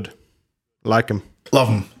chorus? Good, like them, love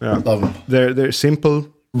them. Yeah, love them. They're simple.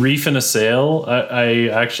 Reef in a sail. I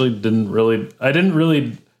actually didn't really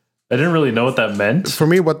know what that meant. For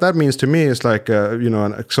me, what that means to me is like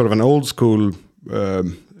sort of an old school.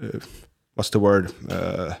 What's the word?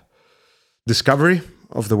 Discovery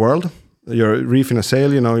of the world. You're reefing a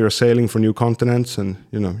sail, you're sailing for new continents and,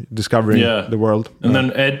 discovering the world. And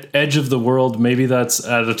then edge of the world, maybe that's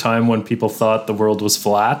at a time when people thought the world was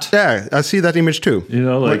flat. Yeah, I see that image too.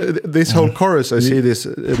 This whole chorus, I see this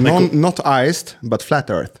not iced, but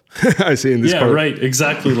flat earth. I see in this chorus. Yeah, right,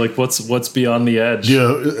 exactly. Like what's beyond the edge.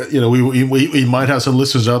 Yeah, we might have some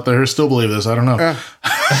listeners out there who still believe this. I don't know.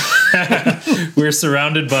 We're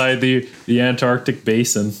surrounded by the Antarctic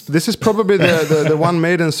basin. This is probably the one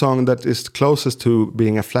Maiden song that is closest to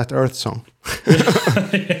being a flat earth song.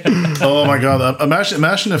 Oh my god.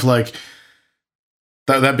 Imagine if like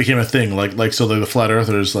that became a thing, like so the flat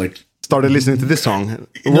earthers like started listening to this song.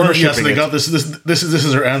 Yes, they got this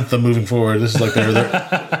is their anthem moving forward. This is like their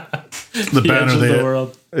the banner of the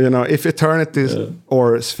world. If eternities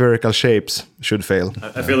or spherical shapes should fail.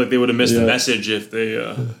 I feel like they would have missed the message if they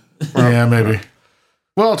yeah, maybe.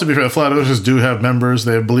 Well, to be fair, the flat earthers do have members.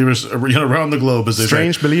 They have believers around the globe, as they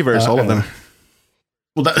strange say. Believers, all of them.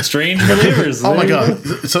 Well, strange believers. Oh my god!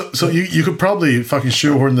 So you could probably fucking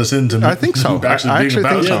shoehorn this into. I think so. I actually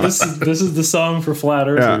think so. This is the song for flat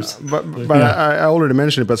earthers. Yeah, but I already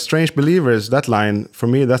mentioned it. But strange believers, that line for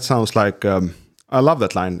me, that sounds like I love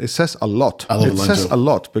that line. It says a lot. I love it says a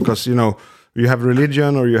lot because you have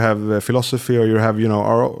religion or you have philosophy or you have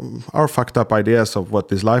our fucked up ideas of what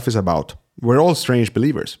this life is about. We're all strange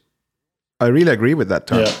believers. I really agree with that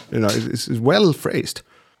term. Yeah. It's well phrased.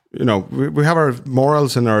 We have our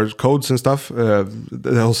morals and our codes and stuff.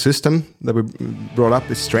 The whole system that we brought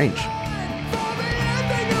up is strange.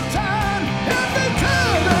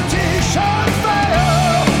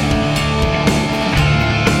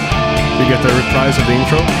 You get the reprise of the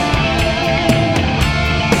intro.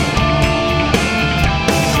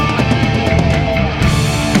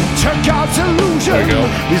 There you go.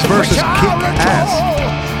 These verses kick ass.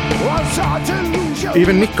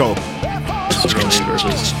 Even Nico.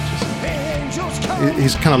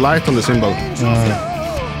 He's kind of light on the cymbal.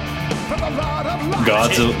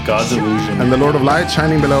 God's illusion. And the Lord of Light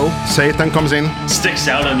shining below. Satan comes in. Sticks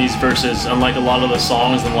out on these verses, unlike a lot of the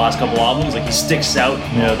songs in the last couple albums. Like he sticks out.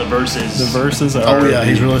 The verses. The verses are. Oh yeah,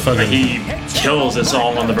 he's really fucking. Like he kills a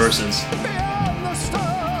song on the verses.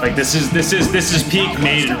 Like this is peak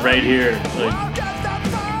Maiden right here.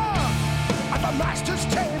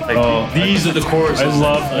 These are the choruses.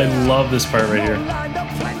 I love this part right here.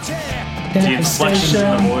 The inflections in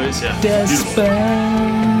the voice, beautiful.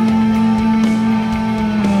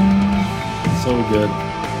 So good.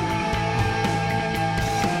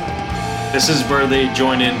 This is where they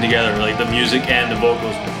join in together, like the music and the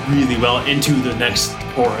vocals really well into the next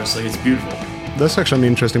chorus. Like it's beautiful. That's actually an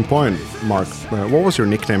interesting point, Mark. What was your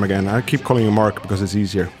nickname again? I keep calling you Mark because it's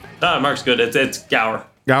easier. Mark's good. It's Gower.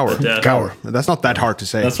 Gower. Gower. That's not that hard to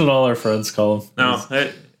say. That's what all our friends call him. No,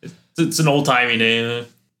 it's an old-timey name.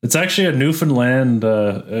 It's actually a Newfoundland.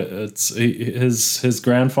 It's his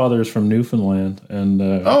grandfather is from Newfoundland, and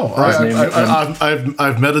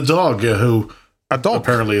I've met a dog who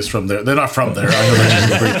apparently is from there. They're not from there. I know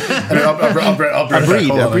that's a breed.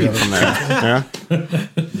 A breed from there. Yeah,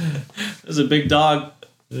 there's a big dog.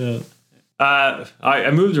 Yeah. I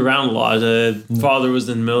moved around a lot. Father was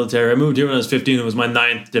in the military. I moved here when I was 15. It was my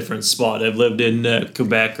 9th different spot. I've lived in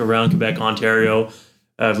Quebec, around Quebec, Ontario.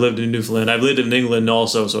 I've lived in Newfoundland. I've lived in England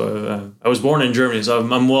also. So I was born in Germany, so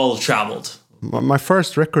I'm well traveled. My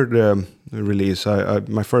first record release,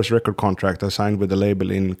 my first record contract, I signed with a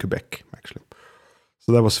label in Quebec, actually.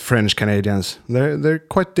 So that was French Canadians. They're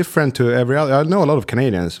quite different to every other. I know a lot of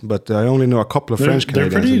Canadians, but I only know a couple of French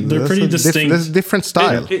Canadians. They're pretty distinct. There's a different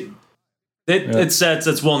style.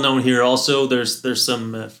 It's well known here. Also, there's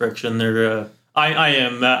some friction there.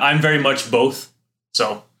 I'm very much both.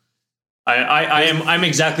 So I'm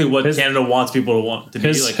exactly what Canada wants people to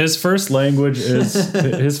be like. His first language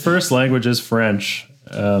is French.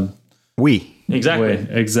 Oui. Exactly.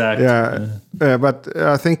 Yeah, but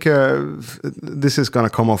I think this is gonna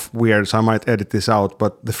come off weird, so I might edit this out.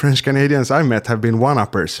 But the French Canadians I met have been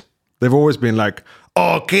one-uppers. They've always been like,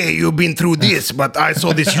 "Okay, you've been through this, but I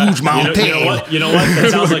saw this huge mountain." You know what?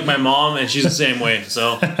 That sounds like my mom, and she's the same way.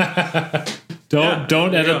 So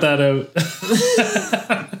don't edit that out.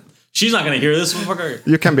 She's not going to hear this, motherfucker.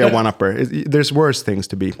 You can be a one-upper. There's worse things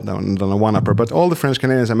to be than a one-upper. But all the French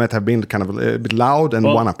Canadians I met have been kind of a bit loud and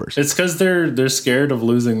one-uppers. It's because they're scared of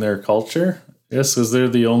losing their culture. Yes, because they're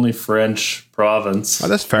the only French province.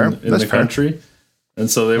 That's fair. In the country. And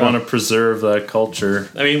so they want to preserve that culture.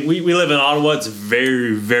 I mean, we live in Ottawa. It's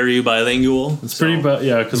very, very bilingual. It's pretty,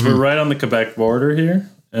 because we're right on the Quebec border here.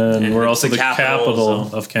 And we're also the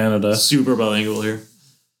capital of Canada. Super bilingual here.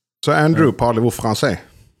 So Andrew, parlez-vous français?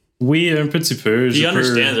 Oui, un petit peu. He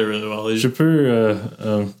understands it really well. I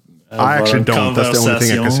actually don't. That's the only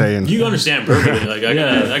thing I can say. You understand perfectly. Like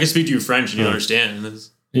I can speak to you French and you understand.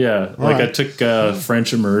 I took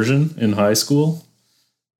French immersion in high school,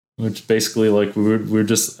 which basically like we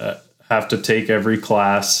just have to take every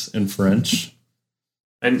class in French.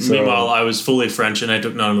 And meanwhile, I was fully French and I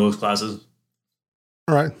took none of those classes.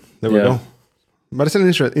 All right, there we go. But it's an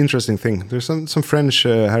interesting thing. There's some French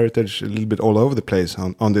heritage a little bit all over the place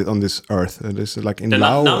on this earth. There's like in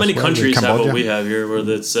Laos. Not many countries have what we have here, where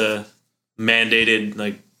it's mandated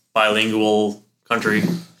like bilingual country.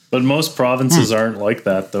 But most provinces aren't like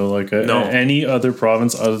that, though. Like any other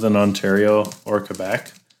province other than Ontario or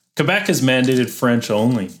Quebec. Quebec has mandated French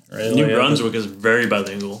only, right? New Brunswick is very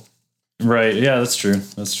bilingual. Right. Yeah, that's true.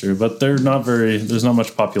 That's true. But they're not very. There's not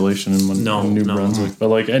much population in New Brunswick. But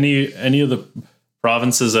like any of the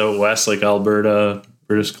provinces out west, like Alberta,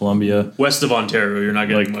 British Columbia, west of Ontario, you're not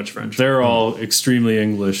getting much French. They're all extremely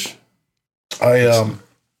English.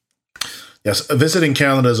 Yes, visiting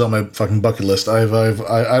Canada is on my fucking bucket list. I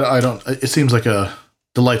don't. It seems like a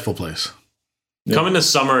delightful place. Yeah. Come into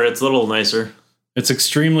summer, it's a little nicer. It's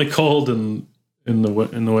extremely cold in the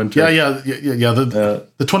winter. Yeah.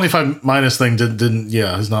 The 25 minus thing didn't.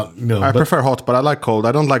 Is not. I prefer hot, but I like cold.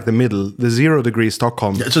 I don't like the middle. The 0 degree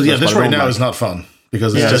Stockholm. Yeah, so this right now is not fun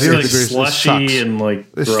because it's just like slushy and like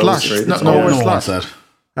it's gross. Slush. Right? No one wants that.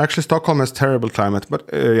 Actually, Stockholm has terrible climate, but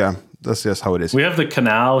that's just how it is. We have the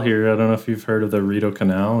canal here. I don't know if you've heard of the Rideau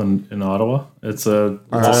Canal in Ottawa. It's a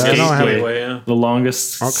skateway, the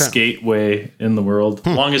longest skateway in the world.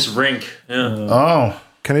 Longest rink. Yeah.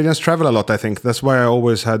 Canadians travel a lot, I think. That's why I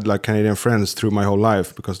always had like Canadian friends through my whole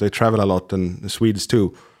life, because they travel a lot, and the Swedes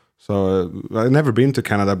too. So I've never been to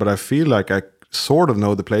Canada, but I feel like I sort of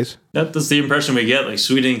know the place. That's the impression we get. Like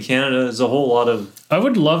Sweden and Canada is a whole lot of. I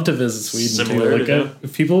would love to visit Sweden too.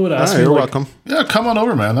 If people would ask me, you're welcome. Yeah, come on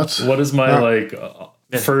over, man. What is my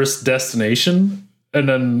first destination? And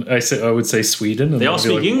then I would say Sweden. And they all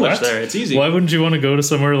speak English there. It's easy. Why wouldn't you want to go to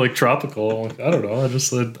somewhere like tropical? Like, I don't know. I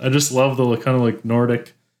just love the kind of like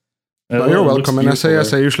Nordic. You're welcome. And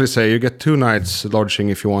as I usually say, you get 2 nights lodging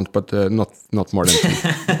if you want, but not more than 2.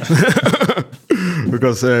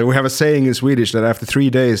 Because we have a saying in Swedish that after 3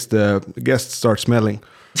 days the guests start smelling,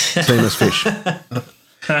 same as fish.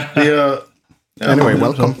 Anyway,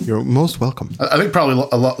 welcome. You're most welcome. I think probably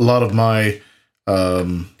a lot of my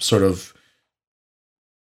sort of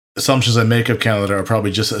assumptions I make of Canada are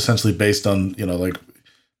probably just essentially based on like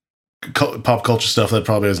pop culture stuff that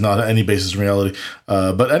probably has not any basis in reality.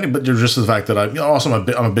 But just the fact that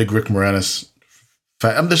I'm a big Rick Moranis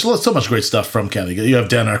fan. There's so much great stuff from Canada. You have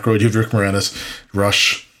Dan Aykroyd, you have Rick Moranis,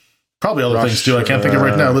 Rush. Probably other things too. I can't think of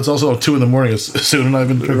right now. It's also 2 a.m. soon, and I've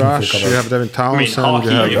been drinking Rush. You have Devin Townsend.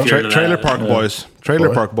 You have Trailer Park Boys.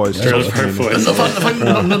 Trailer Park Boys.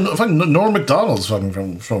 Norm Macdonald's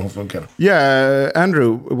fucking from Canada. Yeah,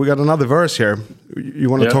 Andrew, we got another verse here. You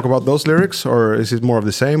want to talk about those lyrics, or is it more of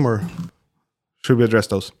the same, or should we address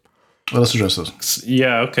those? Well, let's address those.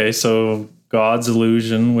 Yeah. Okay. So God's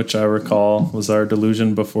illusion, which I recall was our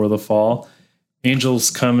delusion before the fall. Angels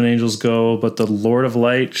come and angels go, but the Lord of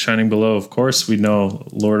Light shining below. Of course, we know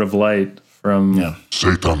Lord of Light from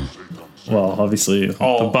Satan. Well, obviously,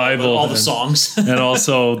 the Bible, all the songs, and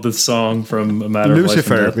also the song from A Matter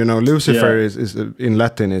Lucifer, of Life and Death. Lucifer is in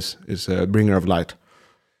Latin is a bringer of light.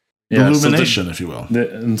 Yeah, illumination, if you will.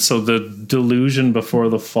 And so the delusion before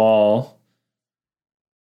the fall.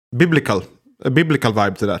 Biblical. a biblical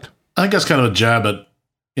vibe to that. I think that's kind of a jab at,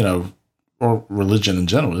 or religion in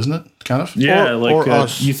general, isn't it? Kind of. Yeah, or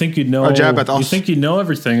us. You think you know. A jab at us. You think you know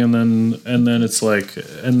everything, and then it's like,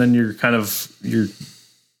 and then you're like,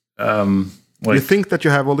 you think that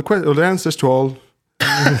you have all the answers to all.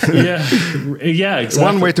 yeah, exactly.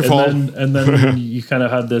 One way to fall, and then you kind of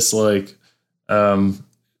had this like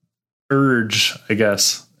urge, I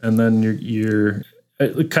guess, and then you're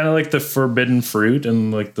kind of like the forbidden fruit,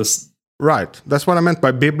 and like this. Right, that's what I meant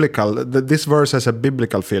by biblical. This verse has a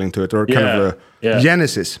biblical feeling to it, or kind of a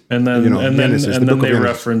Genesis, and then Genesis, and then they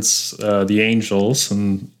reference the angels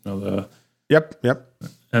and the. Yep.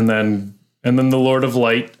 And then the Lord of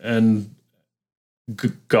Light and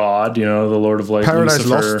God, the Lord of Light, Paradise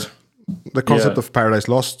Lucifer. Lost. The concept of Paradise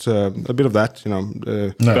Lost, a bit of that,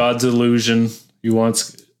 God's illusion. He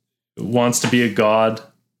wants to be a god,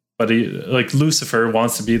 but he, like Lucifer,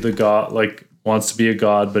 wants to be the god, wants to be a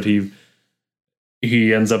god, but he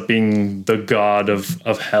ends up being the god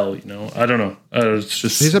of hell. I don't know. It's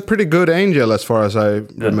just he's a pretty good angel, as far as I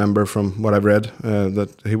remember from what I've read. That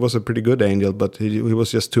he was a pretty good angel, but he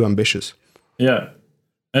was just too ambitious. Yeah.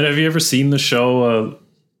 And have you ever seen the show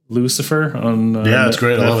Lucifer on it's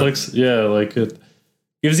great. Netflix? Yeah, like it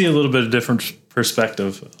gives you a little bit of different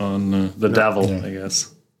perspective on the devil, I guess.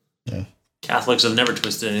 Yeah. Catholics have never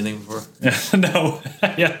twisted anything before. No.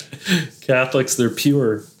 Yeah. Catholics, they're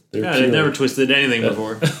pure. They've never twisted anything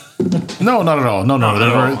before. No, not at all. No.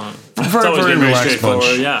 They're very relaxed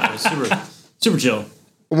bunch. Yeah, super chill.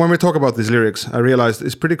 When we talk about these lyrics, I realized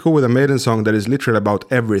it's pretty cool with a Maiden song that is literally about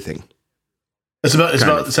everything. It's about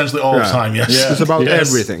essentially all the time. Yes, it's about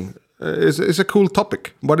everything. It's a cool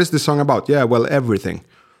topic. What is this song about? Yeah, well, everything.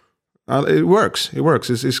 It works.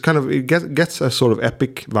 It's kind of it gets a sort of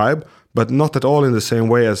epic vibe, but not at all in the same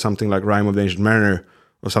way as something like Rime of the Ancient Mariner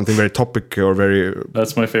or something very topic or very.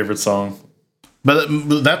 That's my favorite song. But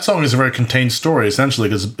that song is a very contained story, essentially,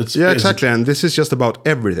 because it's exactly, and this is just about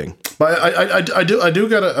everything. But I do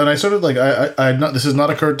get it, and I sort of like this has not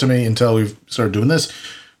occurred to me until we've started doing this,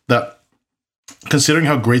 that considering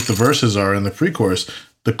how great the verses are in the pre-chorus,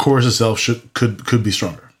 the chorus itself could be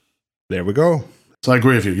stronger. There we go. So I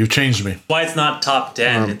agree with you. You've changed me. Why it's not top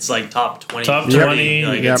 10? It's like top 20. Top 20.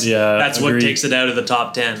 Like that's what takes it out of the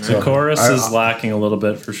top 10. Right? The chorus is lacking a little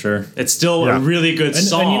bit for sure. It's still a really good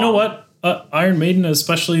song. And you know what? Iron Maiden,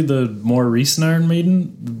 especially the more recent Iron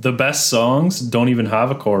Maiden, the best songs don't even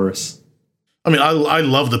have a chorus. I mean, I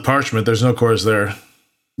love the Parchment. There's no chorus there.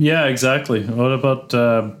 Yeah, exactly. What about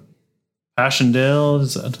Passchendaele?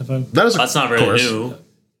 That's not very new.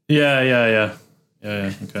 Yeah.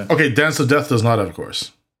 Okay. Okay, Dance of Death does not have a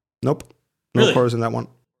chorus. Nope. No chorus in that one.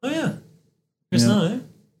 Oh, yeah. It's not,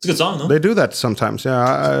 It's a good song, though. They do that sometimes.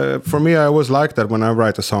 Yeah. For me, I always like that when I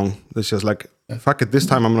write a song. It's just like, fuck it, this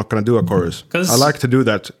time I'm not going to do a chorus. I like to do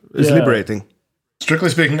that. It's liberating. Strictly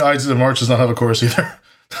speaking, Ides of March does not have a chorus either.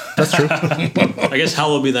 That's true. I guess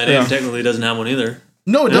Hallowed Be Thy Name technically doesn't have one either.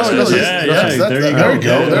 No, it doesn't. There you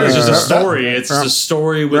go. There's just a story. It's just a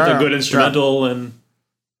story with a good instrumental and...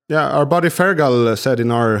 Yeah, our buddy Fergal said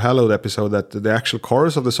in our Hallowed episode that the actual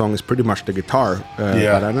chorus of the song is pretty much the guitar. But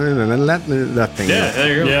that thing. Yeah,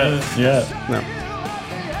 there you go.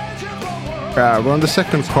 Yeah, we're on the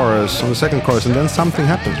second chorus, and then something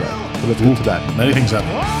happens, right? So let's get to that. Many things happen.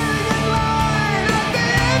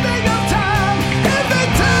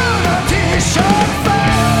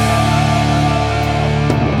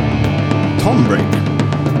 Tom break.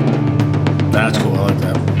 That's cool. I like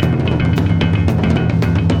that.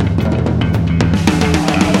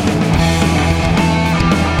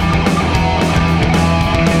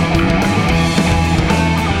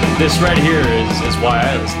 This right here is why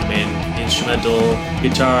I listen to Maiden. The instrumental,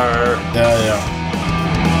 guitar. Yeah.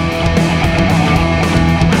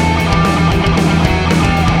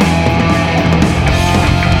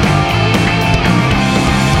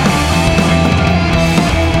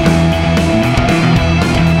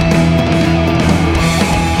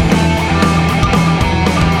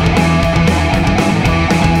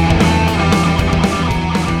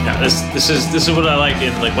 This is what I like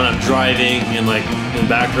in like when I'm driving and like in the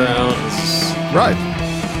background. Right.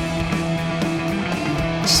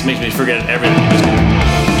 It just makes me forget everything.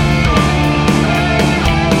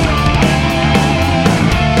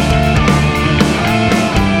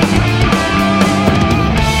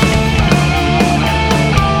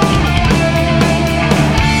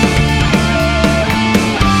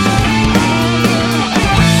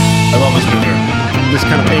 I love this bit here. This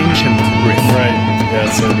kind of ancient riff. Right. Yeah,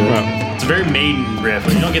 it's so good. Wow. It's a very Maiden riff.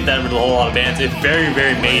 You don't get that with a whole lot of bands. It's very,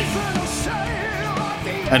 very Maiden.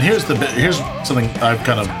 And here's something I've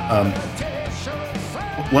kind of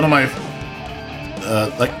one of my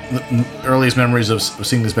like the earliest memories of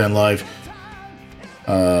seeing this band live.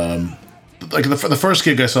 Like the first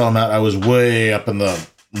gig I saw them at, I was way up in the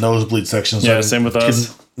nosebleed section. So same with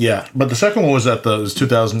us. Yeah, but the second one was it was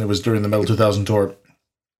 2000. It was during the Metal 2000 tour,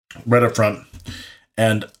 right up front,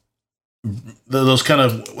 and those kind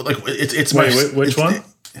of like it's which one?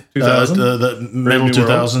 2000? The Metal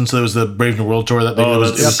 2000. So there was the Brave New World tour that they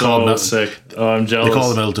that's so sick. Oh, I'm jealous. They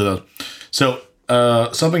call it Metal 2000. So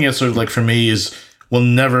something that's sort of like for me is will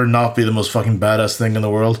never not be the most fucking badass thing in the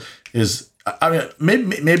world. Is I mean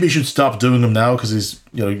maybe you should stop doing them now because he's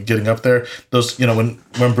getting up there. Those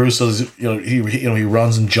when Bruce does he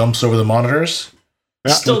runs and jumps over the monitors.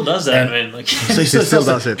 Yeah. Still does that, man. Like he still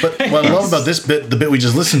does it. But what I love about this bit, the bit we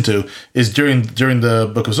just listened to, is during the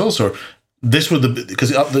Book of Souls tour. This was because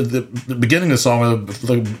the beginning of the song,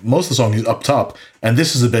 like most of the song, he's up top, and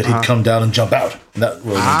this is the bit he'd come down and jump out. And that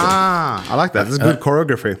really I like that. It's good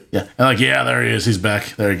choreography. Yeah, and there he is. He's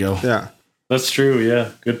back. There you go. Yeah. That's true, yeah.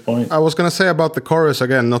 Good point. I was going to say about the chorus,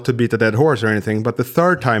 again, not to beat a dead horse or anything, but the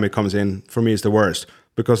third time it comes in, for me, is the worst.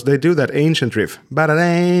 Because they do that ancient riff,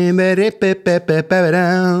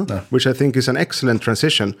 which I think is an excellent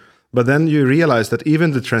transition. But then you realize that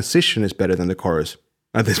even the transition is better than the chorus.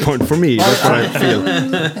 At this point, for me, that's what I feel.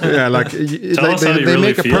 Yeah, like they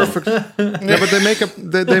make a perfect. Yeah, but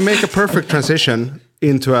they make a perfect transition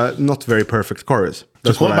into a not very perfect chorus.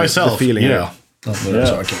 That's what myself. The feeling. Yeah. That's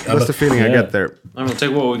the feeling I get there. I'm gonna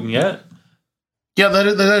take what we can get. Yeah, that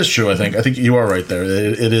is true. I think you are right there.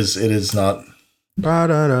 It is not.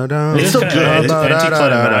 It's still good.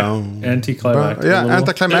 Anticlimactic. Yeah,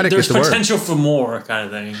 anticlimactic is the word. There's potential for more kind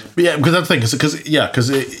of thing. Yeah, because that's the thing. Because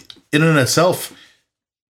in and of itself,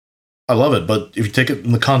 I love it. But if you take it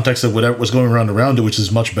in the context of whatever was going around it, which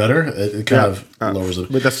is much better, it kind of lowers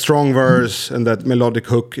it. With that strong verse and that melodic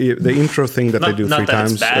hook, the intro thing that they do three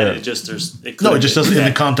times. It's bad. It just doesn't in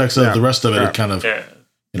the context of the rest of it. It kind of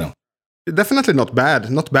definitely not bad,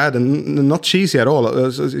 and not cheesy at all.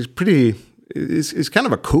 It's pretty. It's kind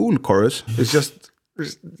of a cool chorus. It's just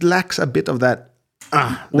it lacks a bit of that.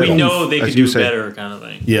 We know they could do better, kind of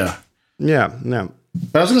thing. Yeah.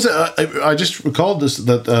 But I was going to say, I just recalled this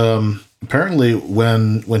that apparently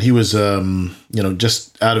when he was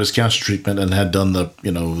just out of his cancer treatment and had done when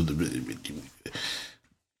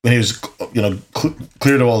he was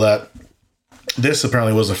cleared of all that, this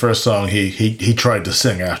apparently was the first song he tried to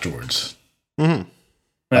sing afterwards. Mm-hmm.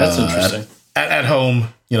 That's interesting. At home,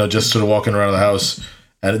 just sort of walking around the house,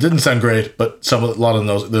 and it didn't sound great, but a lot of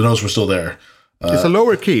the notes were still there. It's a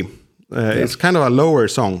lower key. It's kind of a lower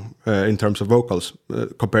song in terms of vocals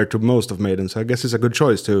compared to most of Maiden. So I guess it's a good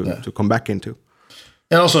choice to come back into.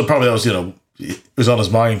 And also probably that was it was on his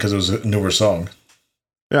mind because it was a newer song.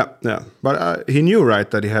 Yeah. But he knew,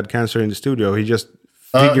 right, that he had cancer in the studio. He just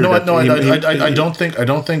figured I don't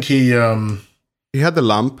think he. He had the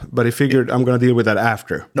lump, but he figured I'm going to deal with that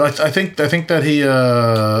after. No, I think that he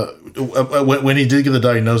when he did get the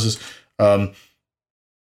diagnosis,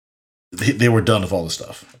 they were done with all the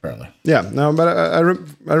stuff apparently. Yeah, no, but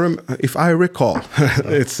if I recall,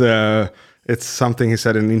 it's something he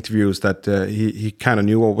said in interviews that he kind of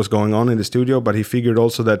knew what was going on in the studio, but he figured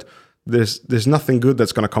also that there's nothing good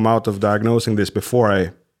that's going to come out of diagnosing this before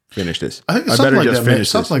I finish this. I think something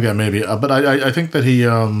like that, maybe. But I think that he.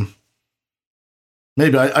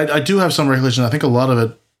 Maybe I do have some recollection. I think a lot of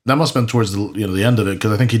it that must have been towards the end of it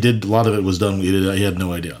because I think a lot of it was done. He had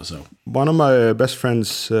no idea. So one of my best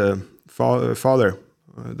friends' father,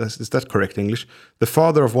 is that correct English? The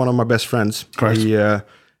father of one of my best friends. Correct.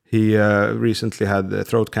 He recently had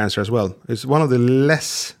throat cancer as well. It's one of the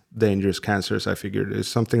less dangerous cancers. I figured it's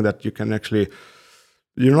something that you can actually.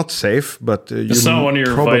 You're not safe, but it's not one of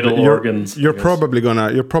your vital organs. You're probably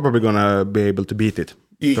gonna be able to beat it.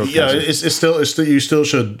 Yeah, it's still you still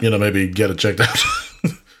should maybe get it checked out.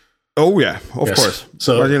 Oh yeah, of course.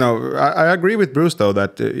 So, but I agree with Bruce though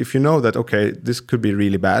that if you know that this could be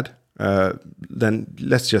really bad, then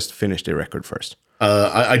let's just finish the record first.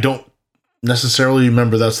 I don't necessarily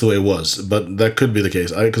remember that's the way it was, but that could be the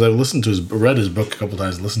case. Because I've read his book a couple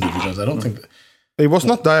times, listened to it a few times. I don't think. He was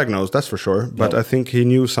not diagnosed, that's for sure, but I think he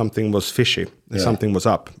knew something was fishy. Something was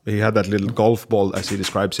up. He had that little golf ball, as he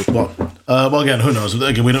describes it. Well, again, who knows?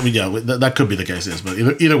 Again, we don't. Yeah, that could be the case. Yes, but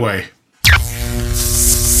either way.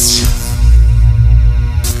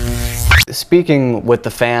 Speaking with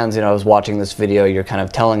the fans, I was watching this video. You're kind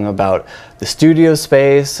of telling them about the studio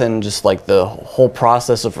space and just like the whole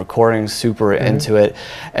process of recording. Super into it,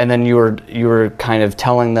 and then you were kind of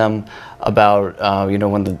telling them about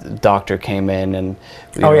when the doctor came in and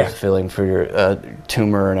was feeling for your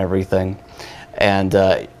tumor and everything. And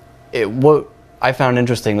what I found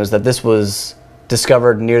interesting was that this was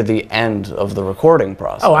discovered near the end of the recording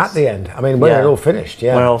process. Oh, at the end. I mean, when it all finished,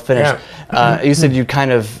 yeah. When it all finished. Yeah. You said you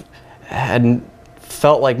kind of had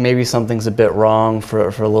felt like maybe something's a bit wrong for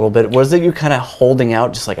a little bit. Was it you kind of holding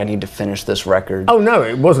out, just like, I need to finish this record? Oh no,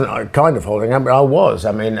 it wasn't kind of holding out, but I was.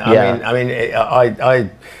 I mean,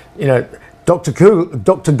 you know, Dr.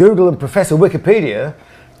 Google and Professor Wikipedia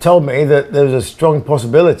told me that there was a strong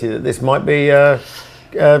possibility that this might be a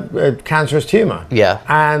cancerous tumor. Yeah.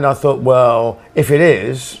 And I thought, well, if it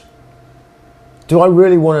is, do I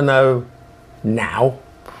really want to know now?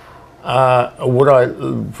 Or would I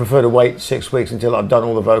prefer to wait 6 weeks until I've done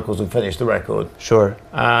all the vocals and finished the record? Sure.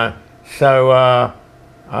 So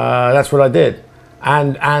that's what I did.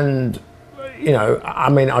 And you know, I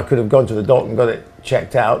mean, I could have gone to the doctor and got it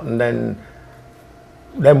checked out, and then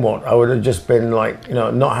what? I would have just been like, you know,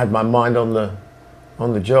 not had my mind on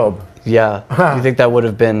the job. Yeah. You think that would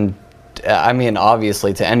have been? I mean,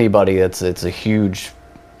 obviously, to anybody, it's a huge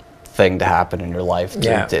thing to happen in your life.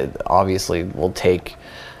 It obviously will take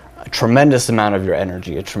a tremendous amount of your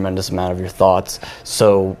energy, a tremendous amount of your thoughts.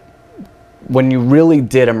 So when you really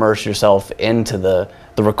did immerse yourself into the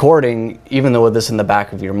recording, even though with this in the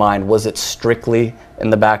back of your mind, was it strictly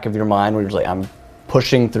in the back of your mind where you're like, I'm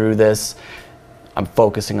pushing through this, I'm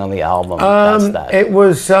focusing on the album? That's that. It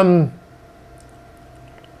was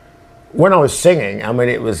when I was singing, I mean,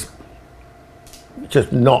 it was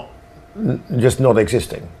just not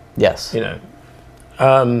existing. Yes. You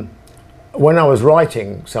know. When I was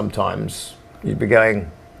writing, sometimes you'd be going,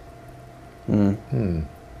 you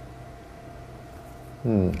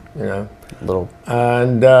know, a little,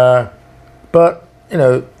 and but you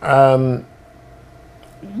know,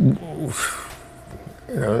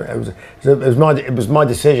 it was my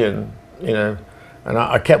decision, you know, and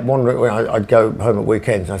I kept wondering when I'd go home at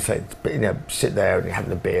weekends. I'd say, you know, sit there and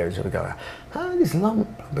having a beer and sort of go, oh, this lump.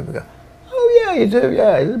 People go, oh yeah, you do,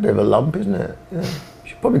 yeah, it's a bit of a lump, isn't it? Yeah.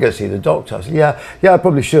 Probably go see the doctor. I said, yeah, I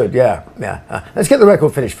probably should. Yeah. Let's get the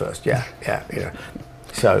record finished first. Yeah. You know.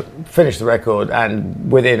 So finished the record,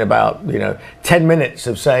 and within about 10 minutes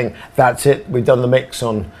of saying that's it, we've done the mix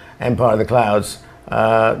on Empire of the Clouds.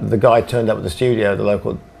 The guy turned up at the studio, the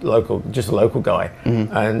local guy,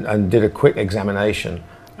 and did a quick examination.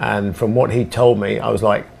 And from what he told me, I was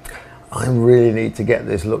like, I really need to get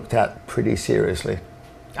this looked at pretty seriously.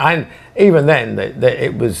 And even then,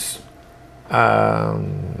 it was.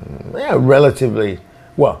 Relatively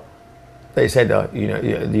well. They said,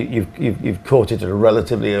 you've caught it at a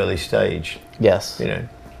relatively early stage. Yes. You know,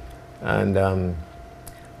 and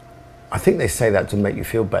I think they say that to make you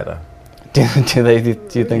feel better. Do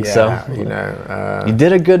you think so? You know, you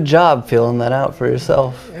did a good job feeling that out for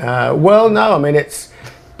yourself. Well, no, I mean it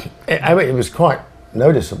was quite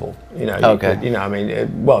noticeable. You know. Okay.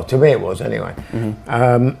 To me it was anyway.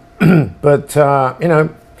 But you know.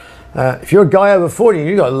 If you're a guy over 40 and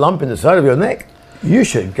you got a lump in the side of your neck, you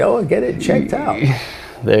should go and get it checked out.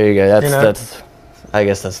 There you go. That's I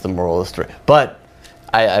guess that's the moral of the story. But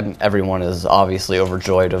everyone is obviously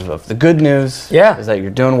overjoyed of the good news. Yeah. Is that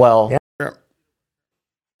you're doing well. Yeah.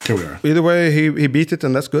 Here we are. Either way, he beat it,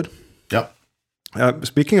 and that's good. Yep.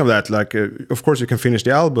 Speaking of that, like, of course you can finish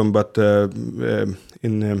the album, but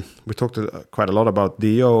we talked quite a lot about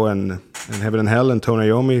Dio and Heaven and Hell and Tony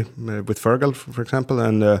Iommi with Fergal, for example,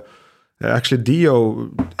 and actually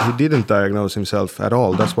Dio, he didn't diagnose himself at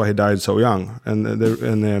all. That's why he died so young. And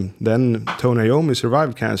then Tony Iommi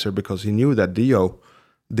survived cancer because he knew that Dio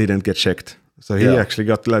didn't get checked. So he actually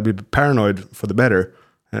got like a bit paranoid for the better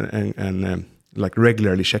and like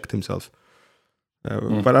regularly checked himself.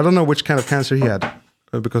 But I don't know which kind of cancer he had,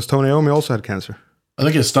 because Tony Iommi also had cancer. I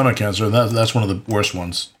think it's stomach cancer, and that's one of the worst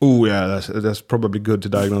ones. Oh yeah, that's probably good to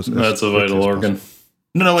diagnose. That's a vital organ.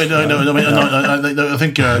 No, I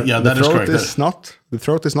think that is correct. The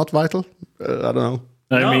throat is not vital. I don't know.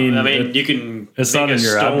 I mean, you can it's make not a in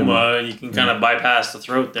your stoma, abdomen. and you can kind of bypass the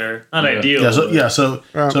throat there. Not ideal. So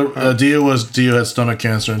Dio had stomach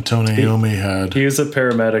cancer, and Tony Iommi had. He was a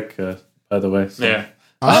paramedic, by the way. So. Yeah.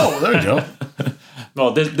 Oh, there you go.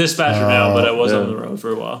 Well, dispatcher now, but I was on the road for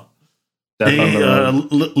a while.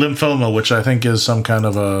 Lymphoma, which I think is some kind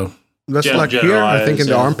of a. That's like here, I think, in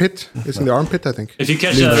the armpit. It's in the armpit, I think. If you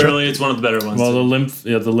catch that early, it's one of the better ones. Well, the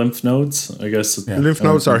lymph nodes, I guess. The lymph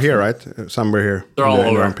nodes are here, right? Somewhere here. They're all over.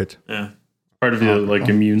 In the armpit. Yeah. Part of your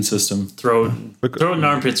immune system. Throat and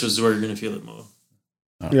armpits is where you're going to feel it more.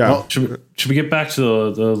 Yeah. Well, should we get back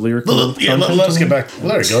to the lyrical? Let's get back. Well,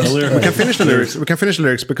 there it goes. We can finish the lyrics. We can finish the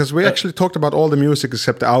lyrics because we actually talked about all the music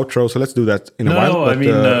except the outro. So let's do that in a while. No, I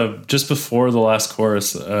mean just before the last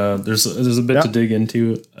chorus, there's a bit to dig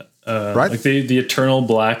into. Right. Like the eternal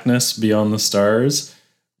blackness beyond the stars.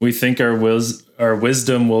 we think our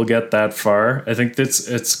wisdom will get that far. I think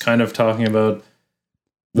it's kind of talking about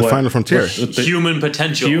the final frontier, the human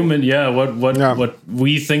potential. What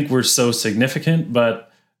we think we're so significant,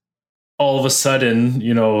 but all of a sudden,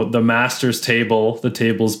 the master's table, the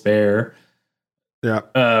table's bare. Yeah.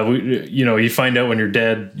 You find out when you're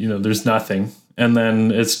dead, there's nothing, and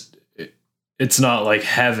then it's not like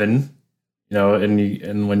heaven,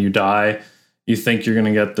 and when you die, you think you're going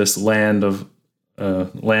to get this land of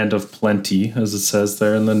plenty, as it says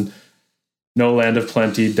there, and then no land of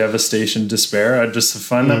plenty, devastation, despair. I just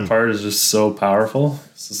find that part is just so powerful.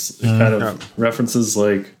 It kind of references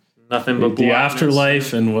like nothing but the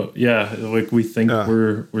afterlife and like we think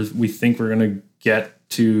we're gonna get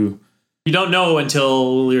to. You don't know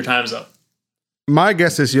until your time's up. My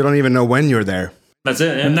guess is you don't even know when you're there. That's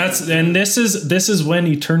it, yeah. and this is when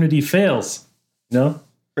eternity fails. Yep.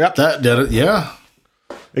 Yeah.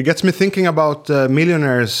 It gets me thinking about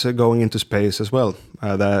millionaires going into space as well.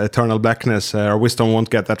 The eternal blackness. Our wisdom won't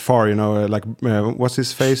get that far. Like what's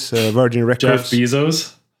his face? Virgin Records. Jeff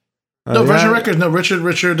Bezos. Virgin Records. No, Richard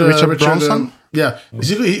Branson. Yeah,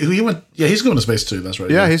 he went. Yeah, he's going to space too. That's right.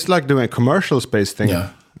 Yeah, he's like doing a commercial space thing.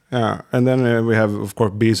 Yeah. And then we have, of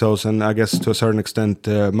course, Bezos, and I guess to a certain extent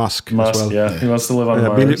Musk as well. Yeah, he wants to live on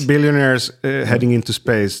Mars. Billionaires heading into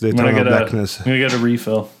space. The eternal blackness. I'm gonna get a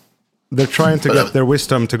refill. They're trying to get their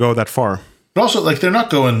wisdom to go that far. But also, like, they're not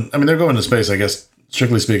going. I mean, they're going to space, I guess,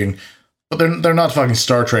 strictly speaking. But they're not fucking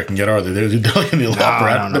Star Trek yet, are they? They're like in the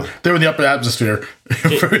upper. They're in the upper atmosphere.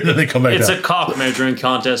 Then they come back down. It's a cock measuring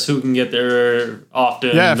contest. Who can get there often,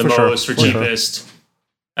 the most, or cheapest. Sure.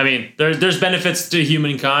 I mean, there's benefits to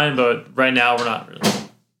humankind, but right now we're not really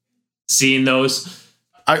seeing those.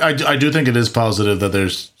 I do think it is positive that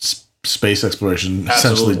there's space exploration.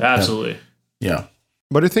 Absolutely. Yeah.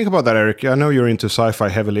 What do you think about that, Eric? I know you're into sci-fi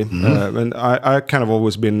heavily, and I kind of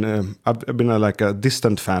always been I've been like a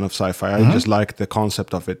distant fan of sci-fi. I just like the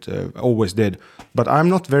concept of it, always did. But I'm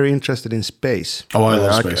not very interested in space. Oh, I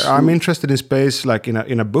love space. I'm interested in space, like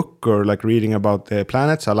in a book or like reading about the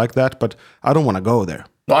planets. I like that, but I don't want to go there.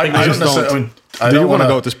 Well, I don't necessarily. Do you want to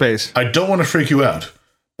go to space? I don't want to freak you out,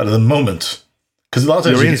 but at the moment, because a lot of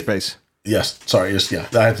times you're in space. Yes, sorry. Yes, yeah,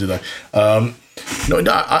 I had to do that. No,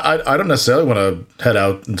 I don't necessarily want to head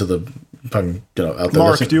out into the out there.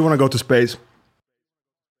 Mark, do you want to go to space?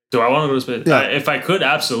 Do I want to go to space? Yeah. If I could,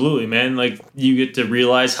 absolutely, man. Like, you get to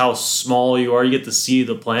realize how small you are. You get to see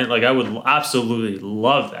the planet. Like, I would absolutely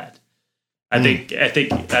love that. I think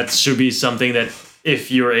that should be something that, if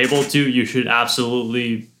you're able to, you should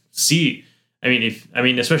absolutely see. I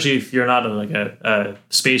mean, especially if you're not a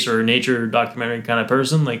space or nature documentary kind of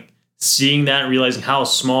person, like, seeing that and realizing how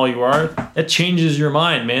small you are, that changes your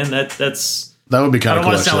mind, man. That would be kind of cool. I don't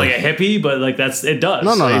want to sound like a hippie, but like it does.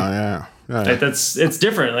 No, yeah. Like, it's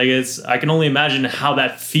different. Like, I can only imagine how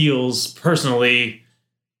that feels personally.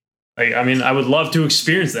 Like, I mean, I would love to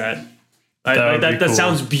experience that. That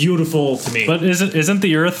sounds beautiful to me. But isn't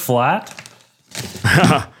the Earth flat?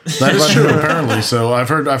 That is true, apparently. So I've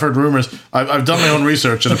heard rumors. I've done my own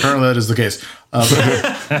research, and apparently that is the case.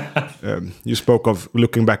 You spoke of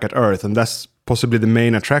looking back at Earth, and that's possibly the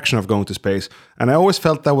main attraction of going to space. And I always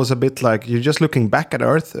felt that was a bit like you're just looking back at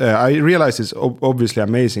Earth. I realize it's obviously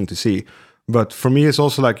amazing to see, but for me, it's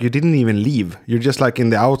also like you didn't even leave. You're just like in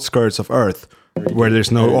the outskirts of Earth, where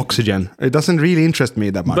there's no oxygen. It doesn't really interest me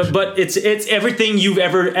that much. But it's everything you've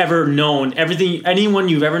ever known, anyone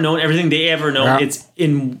you've ever known, everything they ever know. Yeah. It's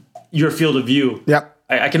in your field of view. Yeah,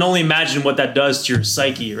 I can only imagine what that does to your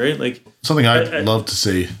psyche, right? Like, something I'd love to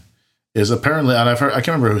see is apparently, and I can't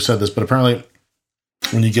remember who said this, but apparently,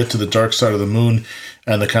 when you get to the dark side of the moon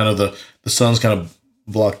and the sun's kind of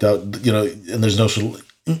blocked out, and there's no,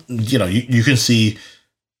 you can see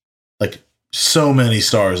like so many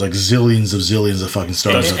stars, like zillions of fucking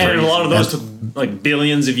stars. And a lot of those took like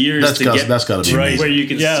billions of years that's got to be amazing. Where you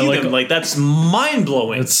can see like them. Like, that's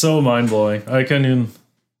mind-blowing. It's so mind-blowing. I can't even...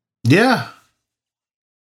 Yeah.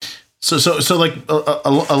 So like a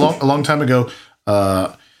long time ago,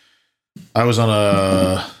 I was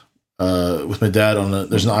on with my dad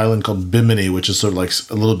there's an island called Bimini, which is sort of like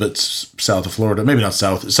a little bit south of Florida, maybe not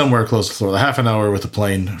south, somewhere close to Florida, half an hour with a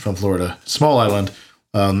plane from Florida, small island.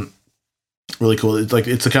 Really cool.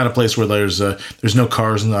 It's the kind of place where there's no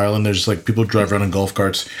cars in the island. There's just like people drive around in golf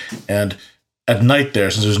carts, and at night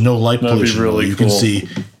there, since there's no light pollution, you can see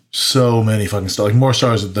so many fucking stars, like more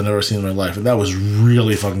stars than I've ever seen in my life, and that was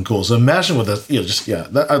really fucking cool. So imagine what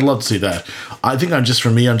that, I'd love to see that. I think I'm just a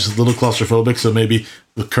little claustrophobic, so maybe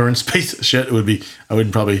with current space shit, I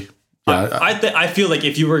wouldn't probably I feel like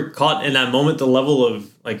if you were caught in that moment, the level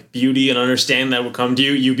of like beauty and understanding that would come to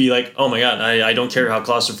you, you'd be like, oh my God, I don't care how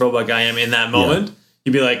claustrophobic I am in that moment. Yeah.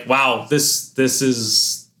 You'd be like, wow, this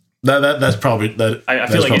is that's probably that. I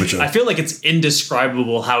feel like true. I feel like it's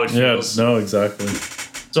indescribable how it feels. Yeah, no, exactly.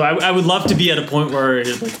 So I would love to be at a point where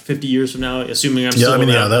like 50 years from now, assuming I'm still in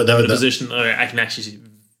a position, I can actually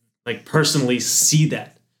like personally see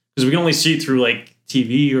that, because we can only see it through like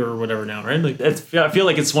TV or whatever now, right? Like I feel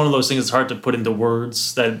like it's one of those things that's hard to put into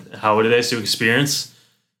words that how it is to experience.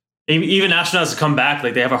 Even astronauts that come back,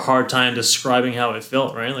 like they have a hard time describing how it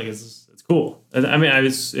felt, right? Like it's cool. I mean,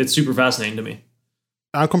 it's super fascinating to me.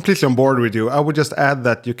 I'm completely on board with you. I would just add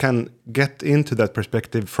that you can get into that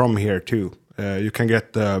perspective from here too. You can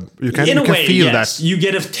get you can feel that. You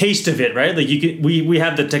get a taste of it, right? Like you can, we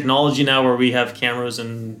have the technology now where we have cameras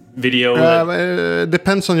and video.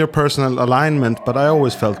 Depends on your personal alignment, but I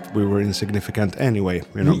always felt we were insignificant anyway.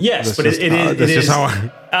 You know. Yes, but it is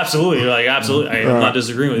absolutely, like absolutely. I'm not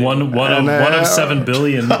disagreeing with you. One of 7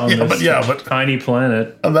 billion on this tiny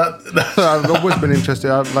planet. I've always been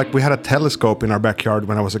interested. Like we had a telescope in our backyard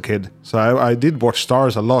when I was a kid, so I did watch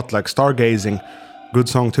stars a lot, like stargazing. Good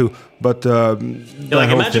song too, but like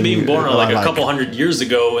imagine being born like a couple hundred years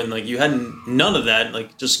ago and like you had none of that,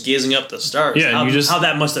 like just gazing up the stars. Yeah, how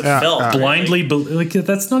that must have felt. Blindly, like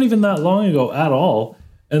that's not even that long ago at all,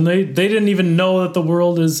 and they didn't even know that the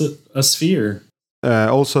world is a sphere.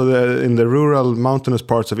 Also, in the rural mountainous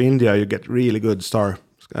parts of India, you get really good starlit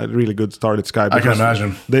sky. I can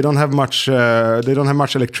imagine they don't have much. They don't have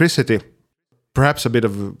much electricity. Perhaps a bit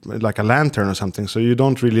of like a lantern or something, so you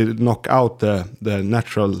don't really knock out the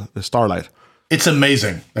natural starlight. It's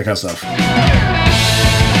amazing, that kind of stuff.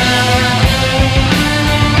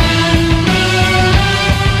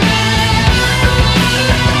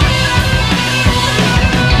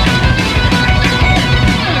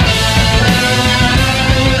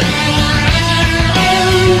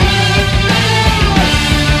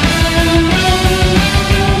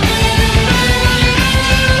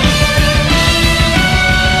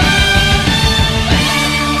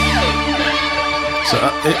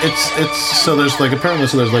 It's so there's like apparently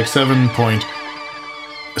there's like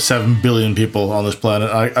 7.7 billion people on this planet.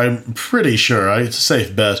 I'm pretty sure, it's a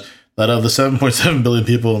safe bet that of the 7.7 billion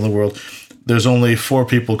people in the world, there's only 4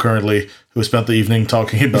 people currently who spent the evening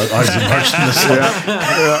talking about Ides of March in the sun.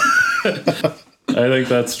 I think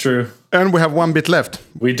that's true. And we have 1 bit left.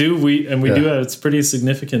 We do have, it's pretty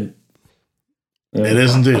significant. It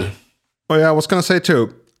is indeed. Oh yeah, I was gonna say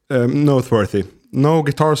too, noteworthy. No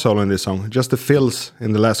guitar solo in this song, just the fills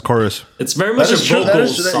in the last chorus. It's very much a vocal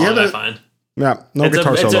song, I find. Yeah,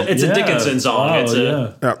 guitar solo. It's a Dickinson song.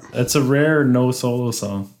 It's a rare no solo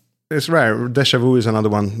song. It's rare. Deja Vu is another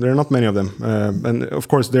one. There are not many of them. And of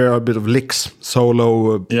course, there are a bit of licks,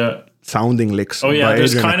 solo sounding licks. Oh yeah,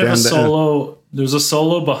 there's kind of a solo. There's a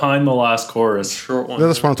solo behind the last chorus. Short one.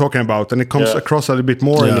 That's what I'm talking about. And it comes across a little bit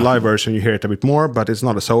more in the live version. You hear it a bit more, but it's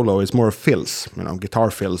not a solo. It's more fills,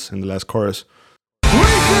 guitar fills in the last chorus.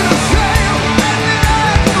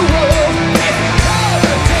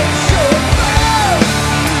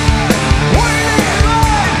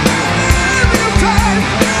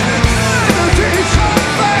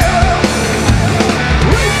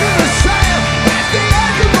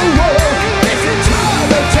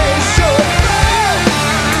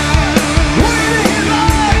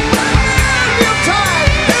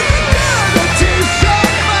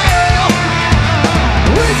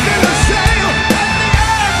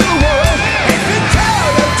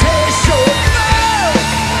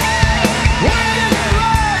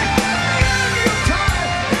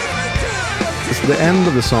 The end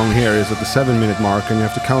of the song here is at the 7-minute mark, and you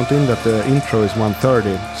have to count in that the intro is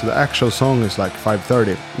 1:30, so the actual song is like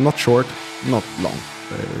 5:30. Not short, not long.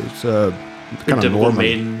 It's kind of normal.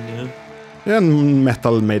 Maiden,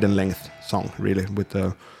 metal Maiden length song, really, with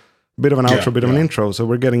a bit of an outro, bit of an intro. So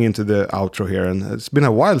we're getting into the outro here, and it's been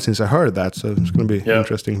a while since I heard that, so it's going to be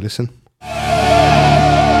interesting. Listen.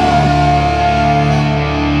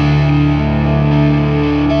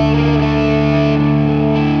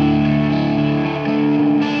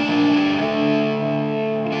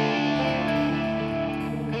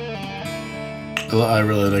 I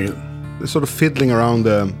really like it. It's sort of fiddling around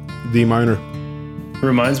the D minor.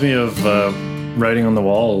 Reminds me of Writing on the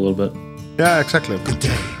Wall a little bit. Yeah, exactly.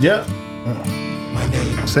 Yeah. My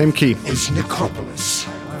name same key. Is Necropolis.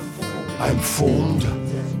 I'm formed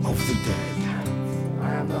of the dead.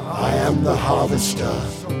 I am the harvester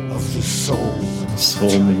of the soul.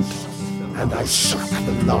 Soulmate. And I suck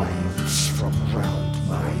the lives from round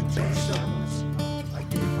my bed.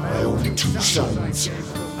 My only 2 sons,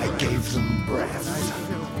 I gave them breath,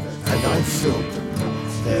 and I filled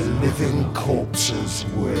their living corpses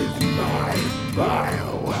with my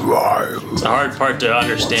bile. It's a hard part to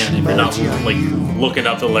understand if you're not like looking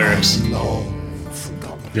up the lyrics.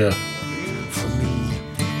 Yeah.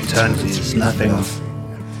 Eternity is nothing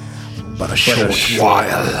but a short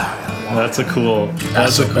while. That's a cool.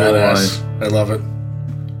 That's a cool badass. I love it.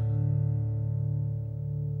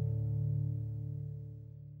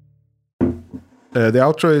 The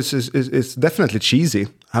outro is definitely cheesy.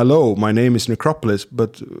 Hello, my name is Necropolis,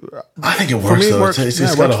 but I think it works though.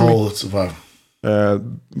 It's got a whole. It's wow.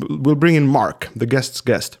 We'll bring in Mark, the guest's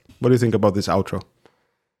guest. What do you think about this outro?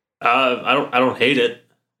 I don't hate it.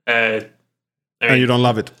 I mean, and you don't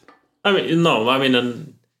love it? I mean, no. I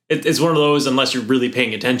mean, it's one of those. Unless you're really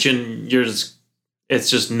paying attention, it's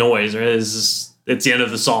just noise. Right? It's the end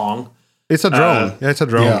of the song. It's a drone. Yeah, it's a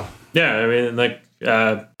drone. Yeah. I mean, like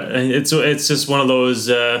it's just one of those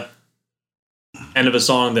end of a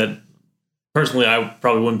song that personally I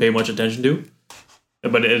probably wouldn't pay much attention to.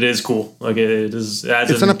 But it is cool. Like it is. It adds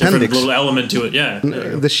it's a an different appendix. little element to it. Yeah.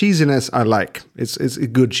 The cheesiness I like. It's a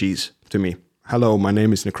good cheese to me. Hello, my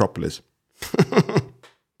name is Necropolis.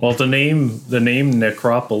 Well, the name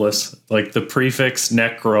Necropolis, like the prefix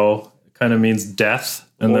necro, kind of means death,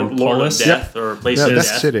 and then polis, death, or place of death.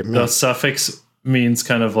 City. Yeah. The suffix means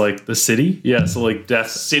kind of like the city. Yeah, so like death,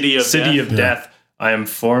 city of death. I am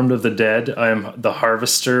formed of the dead. I am the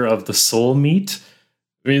harvester of the soul meat.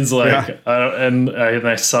 Means like,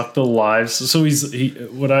 I suck the lives. So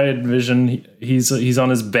what I envision, he's on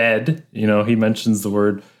his bed. You know, he mentions the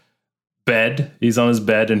word bed. He's on his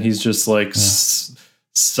bed and he's just like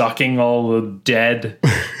sucking all the dead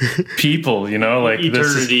people. You know, like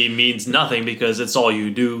eternity means nothing because it's all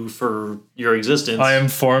you do for your existence. I am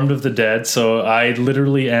formed of the dead, so I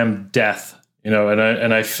literally am death. You know,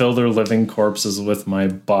 and I fill their living corpses with my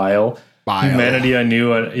bile. Humanity I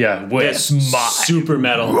knew, with super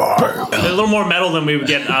metal. A little more metal than we would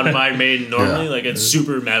get out of Iron Maiden normally. Like it's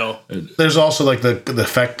super metal. There's also like the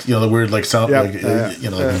effect, the weird like sound,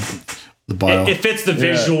 the bile. It fits the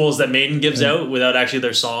visuals that Maiden gives out without actually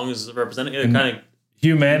their songs representing it. It kind of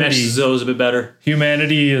meshes those a bit better.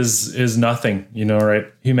 Humanity is nothing, right?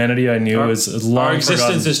 Humanity I knew is long Our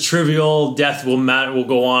existence is trivial. Death will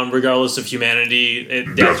go on regardless of humanity.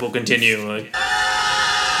 Death will continue. Like.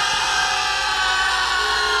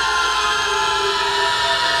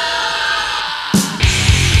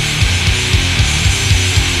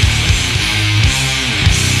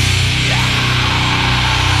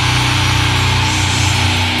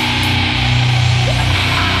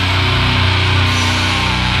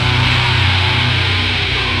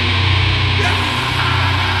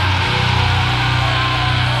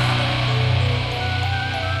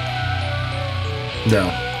 No.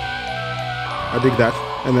 I dig that.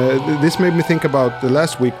 And this made me think about the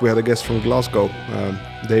last week we had a guest from Glasgow,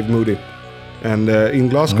 Dave Moody. And in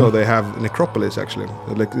Glasgow they have Necropolis actually.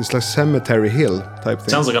 It's like Cemetery Hill type thing.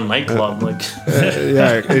 Sounds like a nightclub.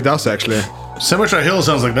 Yeah, it does actually. Cemetery Hill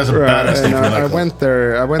sounds like that's a badass thing. I went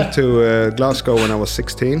there. I went to Glasgow when I was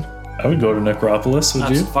 16. I would go to Necropolis. Would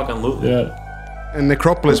you? Fucking loot. Yeah. And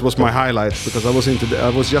Necropolis was my highlight because I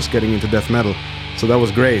was just getting into death metal, so that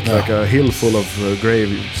was great. Like a hill full of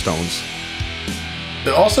gravestones.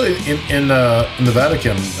 Also in the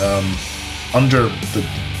Vatican, under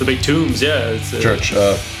the big tombs, it's church.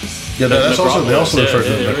 That's also they also refer to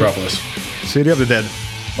the Necropolis. City of the Dead.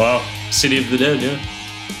 Wow, City of the Dead.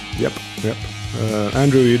 Yeah. Yep.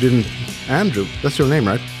 Andrew, you didn't. Andrew, that's your name,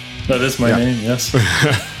 right? That is my name. Yes.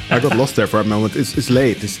 I got lost there for a moment. It's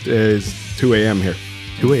late. It's 2 a.m. here.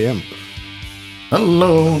 2 a.m.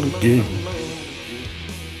 Alone again.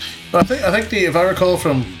 I think if I recall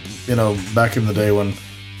from back in the day when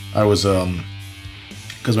I was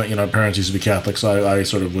because my parents used to be Catholic, so I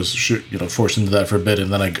sort of was forced into that for a bit,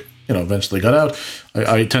 and then I eventually got out.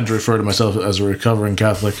 I tend to refer to myself as a recovering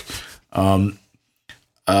Catholic. The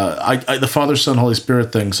Father, Son, Holy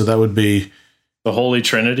Spirit thing. So that would be the Holy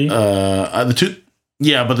Trinity. The two.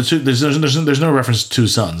 Yeah, but the two there's no reference to two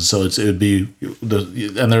sons, so it would be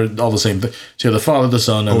and they're all the same thing. So you have the Father, the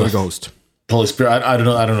Son, and Holy Ghost, Holy Spirit. I don't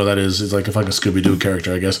know what that is. It's like a fucking Scooby-Doo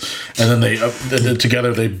character, I guess. And then they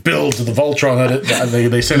together they build the Voltron at it, and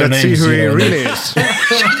they say their names. Let's see who he really is.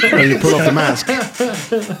 When you pull off the mask.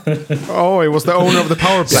 Oh, it was the owner of the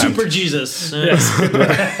power plant. Super Jesus. Yes.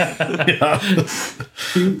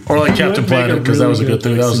 Or like Captain Planet, because that was a good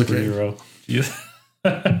thing. That was a good hero.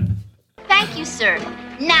 Thank you, sir.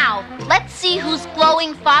 Now, let's see whose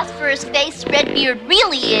glowing phosphorus face Redbeard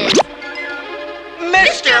really is.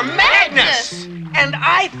 Mr. Magnus! And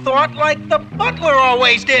I thought like the butler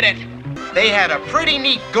always did it. They had a pretty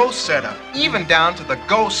neat ghost setup, even down to the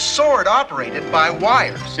ghost sword operated by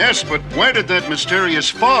wires. Yes, but where did that mysterious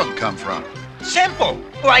fog come from? Simple,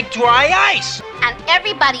 like dry ice. And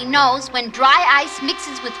everybody knows when dry ice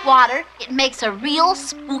mixes with water, it makes a real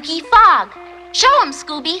spooky fog. Show 'em,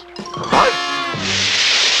 Scooby.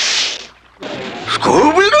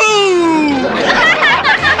 Scooby-Doo!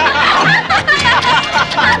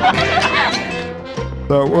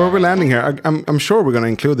 So where are we landing here? I'm sure we're going to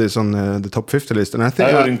include this on the top 50 list, and I think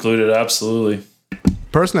I would include it absolutely.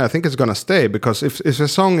 Personally, I think it's going to stay because if a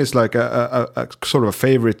song is like a sort of a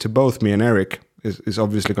favorite to both me and Eric, is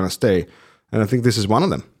obviously going to stay, and I think this is one of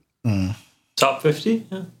them. Top 50?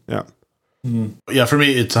 Yeah. Yeah, for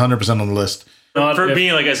me, it's 100% on the list. For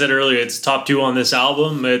me, like I said earlier, it's top 2 on this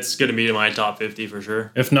album. It's going to be my top 50 for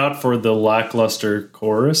sure. If not for the lackluster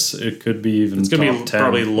chorus, it could be even. It's going to be 10.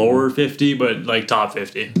 probably lower 50, but like top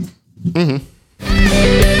 50.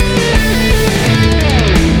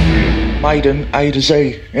 Maiden A to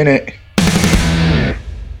Z, innit?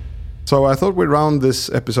 So I thought we'd round this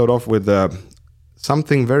episode off with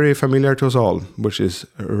something very familiar to us all, which is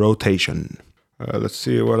rotation. Let's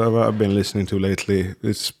see what I've been listening to lately.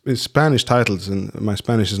 It's Spanish titles, and my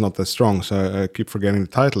Spanish is not that strong, so I keep forgetting the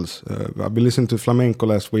titles. I've been listening to flamenco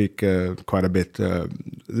last week quite a bit.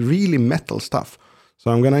 Really metal stuff. So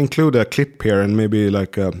I'm going to include a clip here and maybe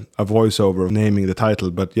like a voiceover naming the title.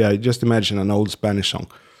 But yeah, just imagine an old Spanish song.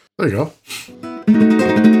 There you go.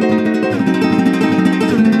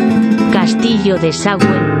 Castillo de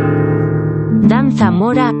Sagüen. Danza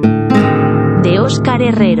Mora de Óscar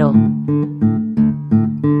Herrero.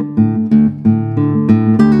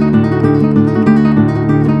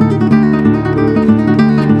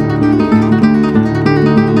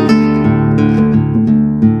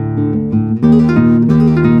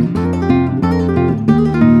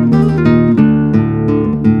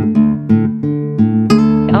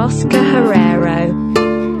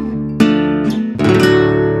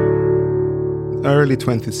 Early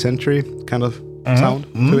 20th century kind of sound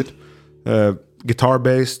to it. Guitar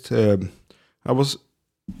based. I was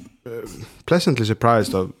pleasantly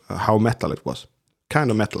surprised of how metal it was.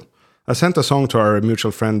 Kind of metal. I sent a song to our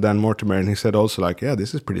mutual friend Dan Mortimer, and he said also like, yeah,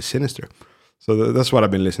 this is pretty sinister. So that's what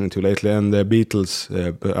I've been listening to lately. And the Beatles,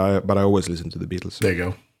 but I always listen to the Beatles. There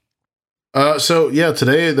you go. So yeah,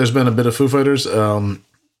 today there's been a bit of Foo Fighters,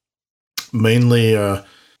 mainly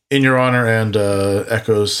In Your Honor and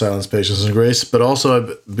Echoes, Silence, Patience, and Grace. But also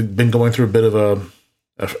I've been going through a bit of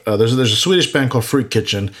there's a Swedish band called Freak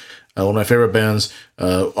Kitchen, one of my favorite bands.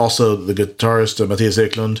 Also the guitarist Mattias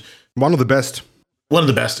Eklund. One of the best. One of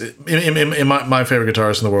the best. In my favorite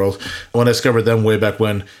guitarist in the world. When I discovered them way back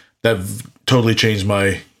when, that totally changed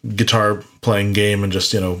my guitar playing game and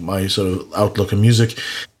just, my sort of outlook on music.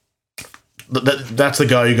 That's the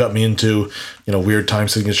guy who got me into, weird time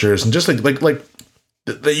signatures and just like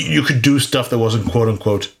that you could do stuff that wasn't quote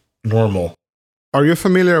unquote normal. Are you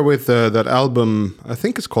familiar with that album? I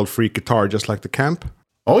think it's called Freak Guitar, just like the Camp.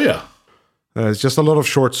 Oh yeah, it's just a lot of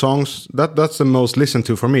short songs. That's the most listened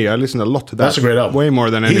to for me. I listen a lot to that. That's a great album. Way more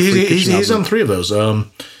than any. He's done 3 of those.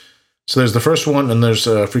 So there's the first one, and there's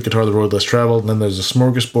Freak Guitar, The Road Less Traveled, and then there's a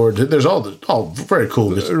Smorgasbord. There's all very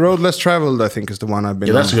cool. Road Less Traveled, I think, is the one I've been.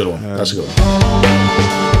 Yeah, that's a good one. That's a good one.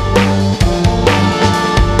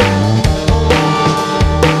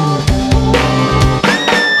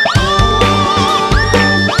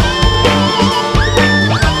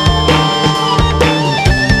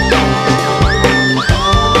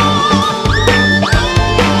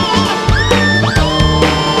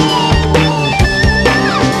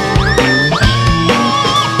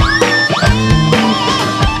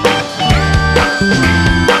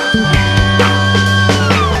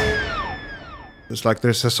 Like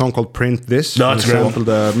there's a song called "Print This." No, it's sampled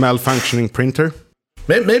a malfunctioning printer.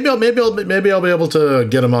 Maybe I'll be able to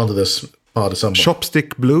get him onto this pod at some point.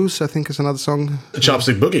 Chopstick Blues, I think, is another song.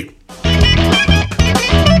 Chopstick Boogie.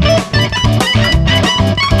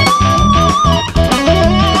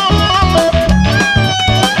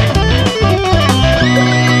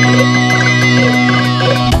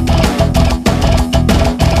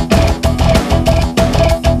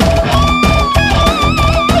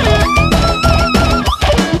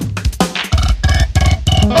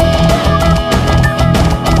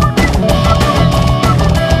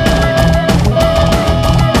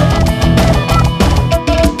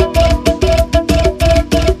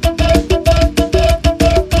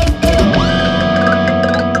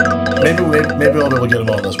 Maybe I'll be able to get him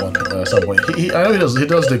on this one at some point. I know he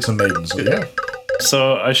does dig some Maiden, so yeah.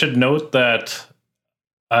 So I should note that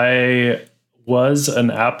I was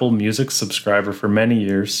an Apple Music subscriber for many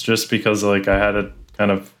years, just because I had it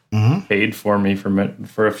kind of paid for me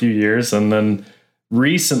for a few years, and then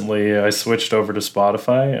recently I switched over to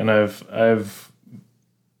Spotify, and I've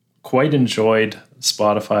quite enjoyed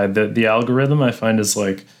Spotify. The algorithm I find is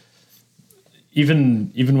like,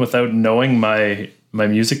 even without knowing my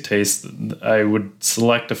music taste, I would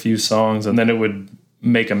select a few songs and then it would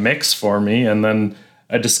make a mix for me. And then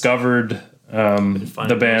I discovered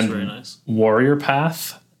the band Warrior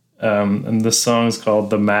Path, and this song is called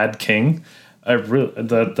The Mad King.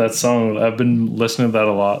 That song, I've been listening to that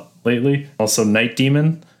a lot lately. Also Night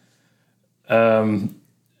Demon.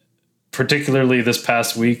 Particularly this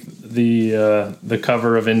past week, the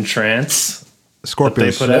cover of In Trance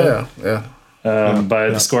Scorpions they put out. By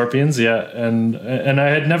the Scorpions, and I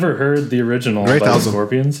had never heard the original by the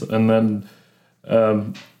Scorpions, and then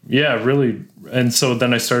really, and so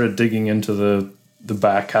then I started digging into the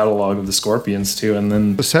back catalog of the Scorpions too, and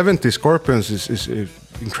then the 70s Scorpions is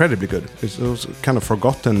incredibly good. It's those kind of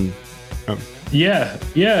forgotten.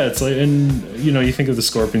 It's like, and you think of the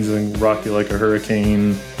Scorpions and Rock You Like a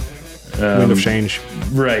Hurricane, Wind of Change,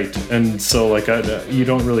 right? And so like you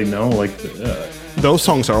don't really know like. Those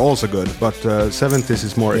songs are also good, but 70s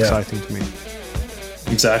is more exciting to me.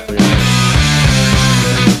 Exactly.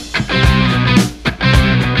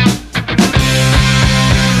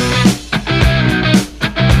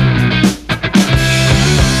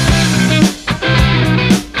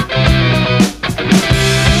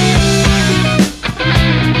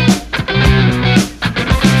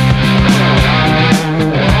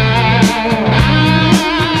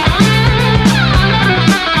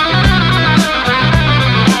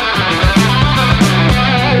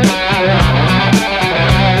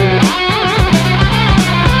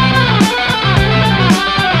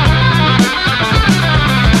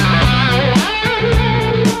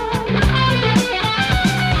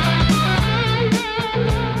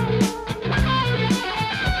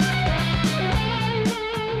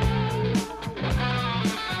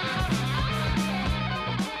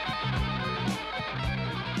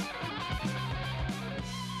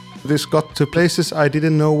 This got to places I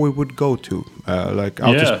didn't know we would go to, like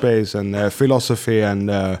outer space and philosophy and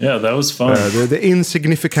that was fun. The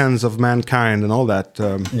insignificance of mankind and all that.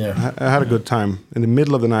 I had a good time in the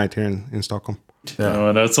middle of the night here in Stockholm.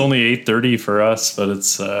 And it's only 8:30 for us, but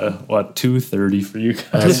it's 2:30 for you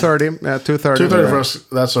guys. 2:30, 2:30. 2:30 for us.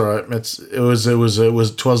 That's all right. It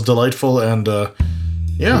was delightful, and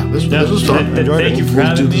this was fun. Thank you for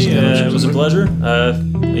having me. It was a pleasure.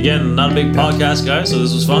 Again, not a big podcast guy, so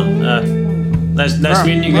this was fun. Nice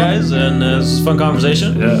meeting you guys, and this was a fun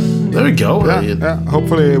conversation. Yeah, there we go.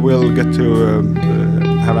 Hopefully, we'll get to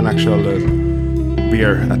have an actual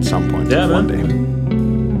beer at some point one day,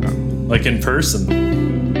 like in person.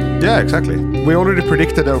 Yeah, exactly. We already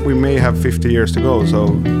predicted that we may have 50 years to go, so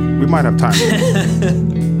we might have time.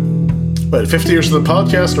 But 50 years of the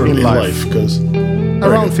podcast or in life? Because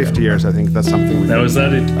around 50 years, I think that's something. Now, is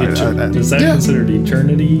that is that considered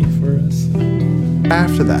eternity for us?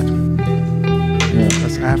 After that.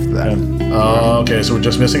 That's after that. Okay, so we're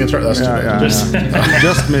just missing a turn. That's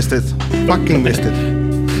just missed it. Fucking missed it.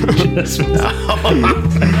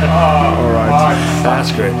 All right,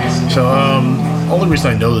 that's great. So, only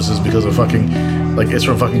reason I know this is because of it's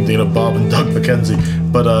from Bob and Doug McKenzie.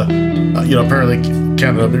 But apparently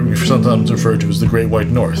Canada sometimes referred to as the Great White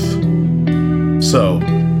North. So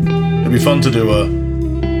it'd be fun to do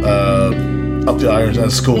Up the Irons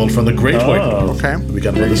and Skull from the Great White North. Okay, we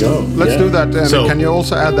got to Let's do that. And can you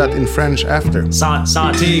also add that in French after?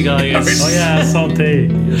 Santé, guys. Oh yeah, santé.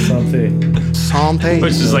 Santé. Santé.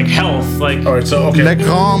 Which is like health. Like. All right, so okay. Le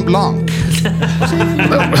Grand Blanc.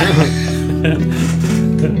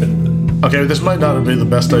 Okay, this might not have been the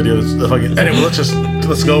best idea. Anyway,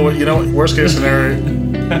 let's go with, worst case scenario.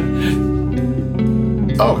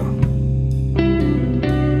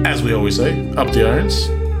 As we always say, up the irons.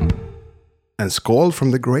 And Skull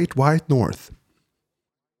from the Great White North.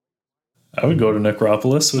 I would go to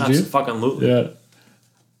Necropolis, would you? Absolutely. Yeah.